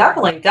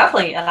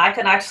definitely, and I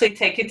can actually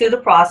take you through the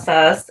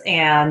process.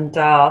 And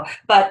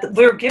but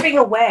we're giving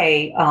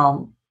away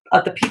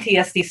the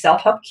PTSD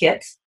self-help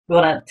kit.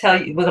 We're going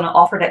to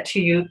offer that to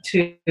you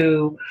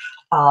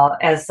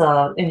as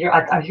in your.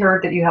 I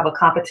heard that you have a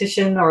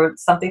competition or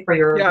something for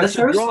your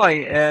listeners. It's a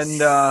drawing,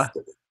 and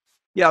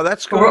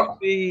that's going to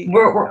be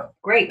we're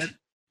great.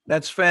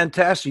 That's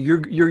fantastic.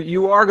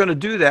 You are going to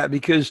do that,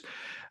 because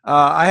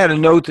I had a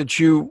note that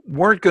you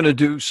weren't going to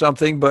do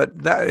something,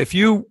 but that if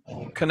you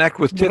connect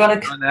with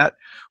Tiffany on that,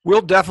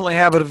 we'll definitely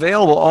have it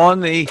available on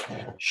the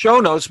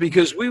show notes,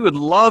 because we would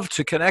love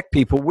to connect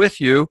people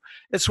with you.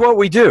 It's what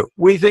we do.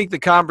 We think the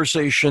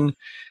conversation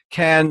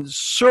can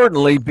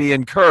certainly be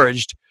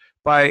encouraged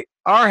by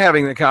our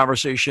having the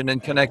conversation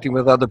and connecting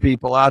with other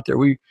people out there.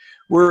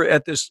 We're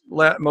at this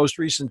most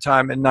recent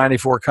time in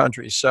 94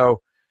 countries.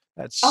 So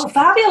that's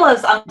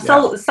fabulous. I'm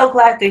so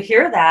glad to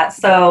hear that.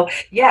 So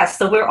yes,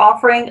 so we're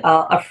offering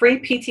a free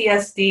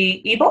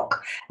PTSD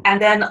ebook,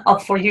 and then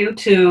for you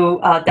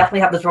to definitely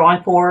have the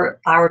drawing for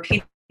our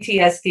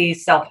PTSD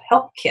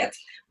self-help kit,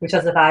 which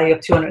has a value of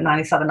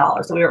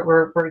 $297. So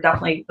we're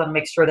definitely going to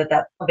make sure that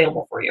that's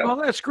available for you. Well,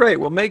 that's great.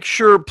 Well, make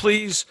sure,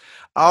 please.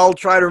 I'll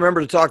try to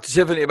remember to talk to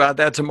Tiffany about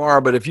that tomorrow,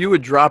 but if you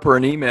would drop her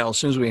an email as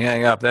soon as we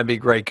hang up, that'd be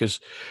great, because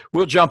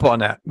we'll jump on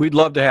that. We'd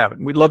love to have it.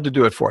 We'd love to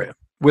do it for you.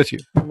 With you.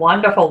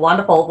 Wonderful.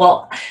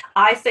 Well,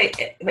 I say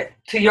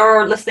to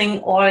your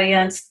listening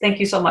audience, thank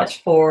you so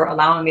much for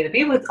allowing me to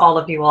be with all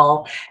of you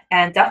all.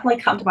 And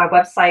definitely come to my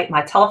website.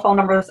 My telephone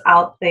number is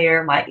out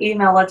there, my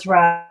email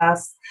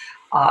address.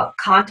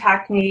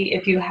 Contact me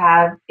if you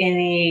have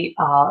any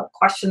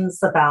questions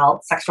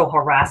about sexual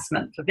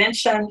harassment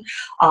prevention.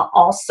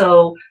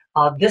 Also,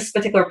 this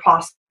particular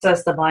process,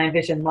 the My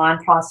Envisioned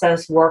Mind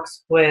process,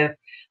 works with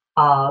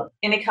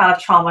any kind of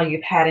trauma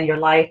you've had in your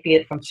life, be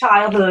it from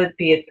childhood,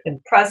 be it in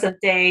present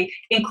day,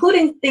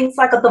 including things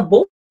like a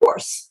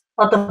divorce.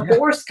 A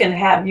divorce can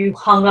have you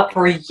hung up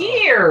for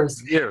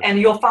years. And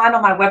you'll find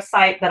on my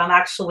website that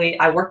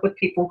I work with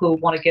people who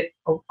want to get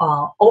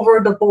over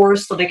a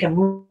divorce so they can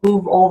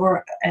move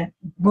over and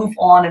move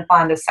on and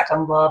find a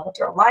second love of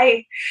their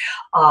life.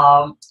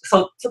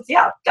 So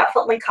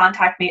definitely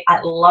contact me.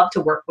 I'd love to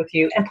work with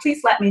you. And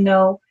please let me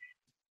know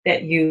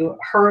that you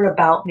heard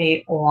about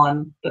me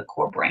on the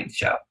CoreBrain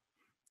show.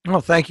 Well,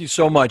 thank you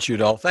so much,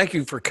 Udall. Thank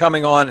you for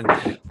coming on,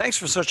 and thanks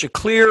for such a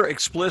clear,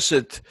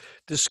 explicit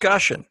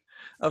discussion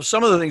of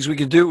some of the things we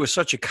can do with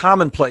such a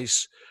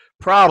commonplace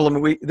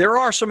problem. There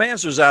are some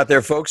answers out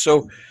there, folks,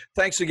 so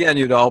thanks again,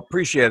 Udall.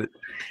 Appreciate it.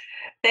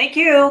 Thank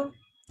you.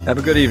 Have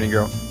a good evening,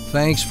 girl.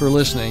 Thanks for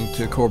listening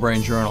to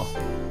CoreBrain Journal.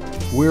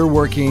 We're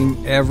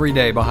working every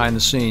day behind the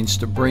scenes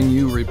to bring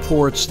you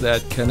reports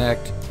that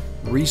connect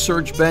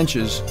research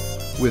benches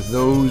with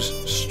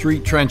those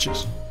street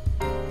trenches.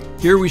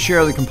 Here we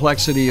share the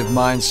complexity of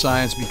mind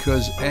science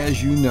because,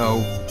 as you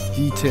know,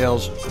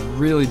 details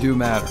really do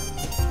matter.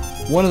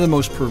 One of the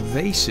most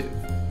pervasive,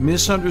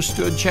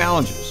 misunderstood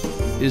challenges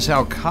is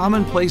how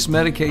commonplace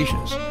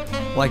medications,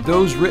 like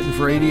those written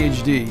for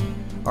ADHD,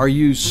 are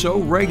used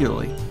so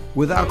regularly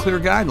without clear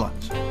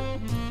guidelines.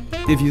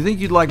 If you think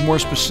you'd like more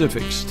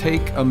specifics,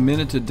 take a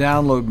minute to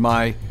download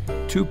my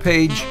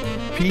 2-page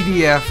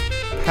PDF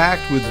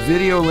packed with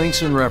video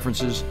links and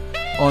references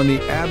on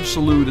the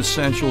absolute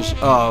essentials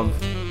of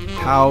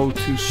how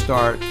to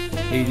start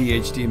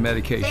ADHD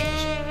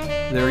medications.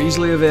 They're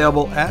easily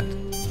available at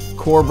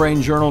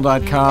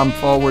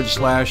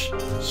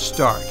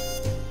CoreBrainJournal.com/start.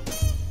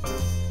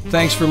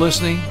 Thanks for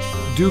listening.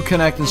 Do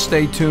connect and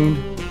stay tuned.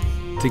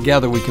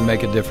 Together we can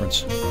make a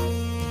difference.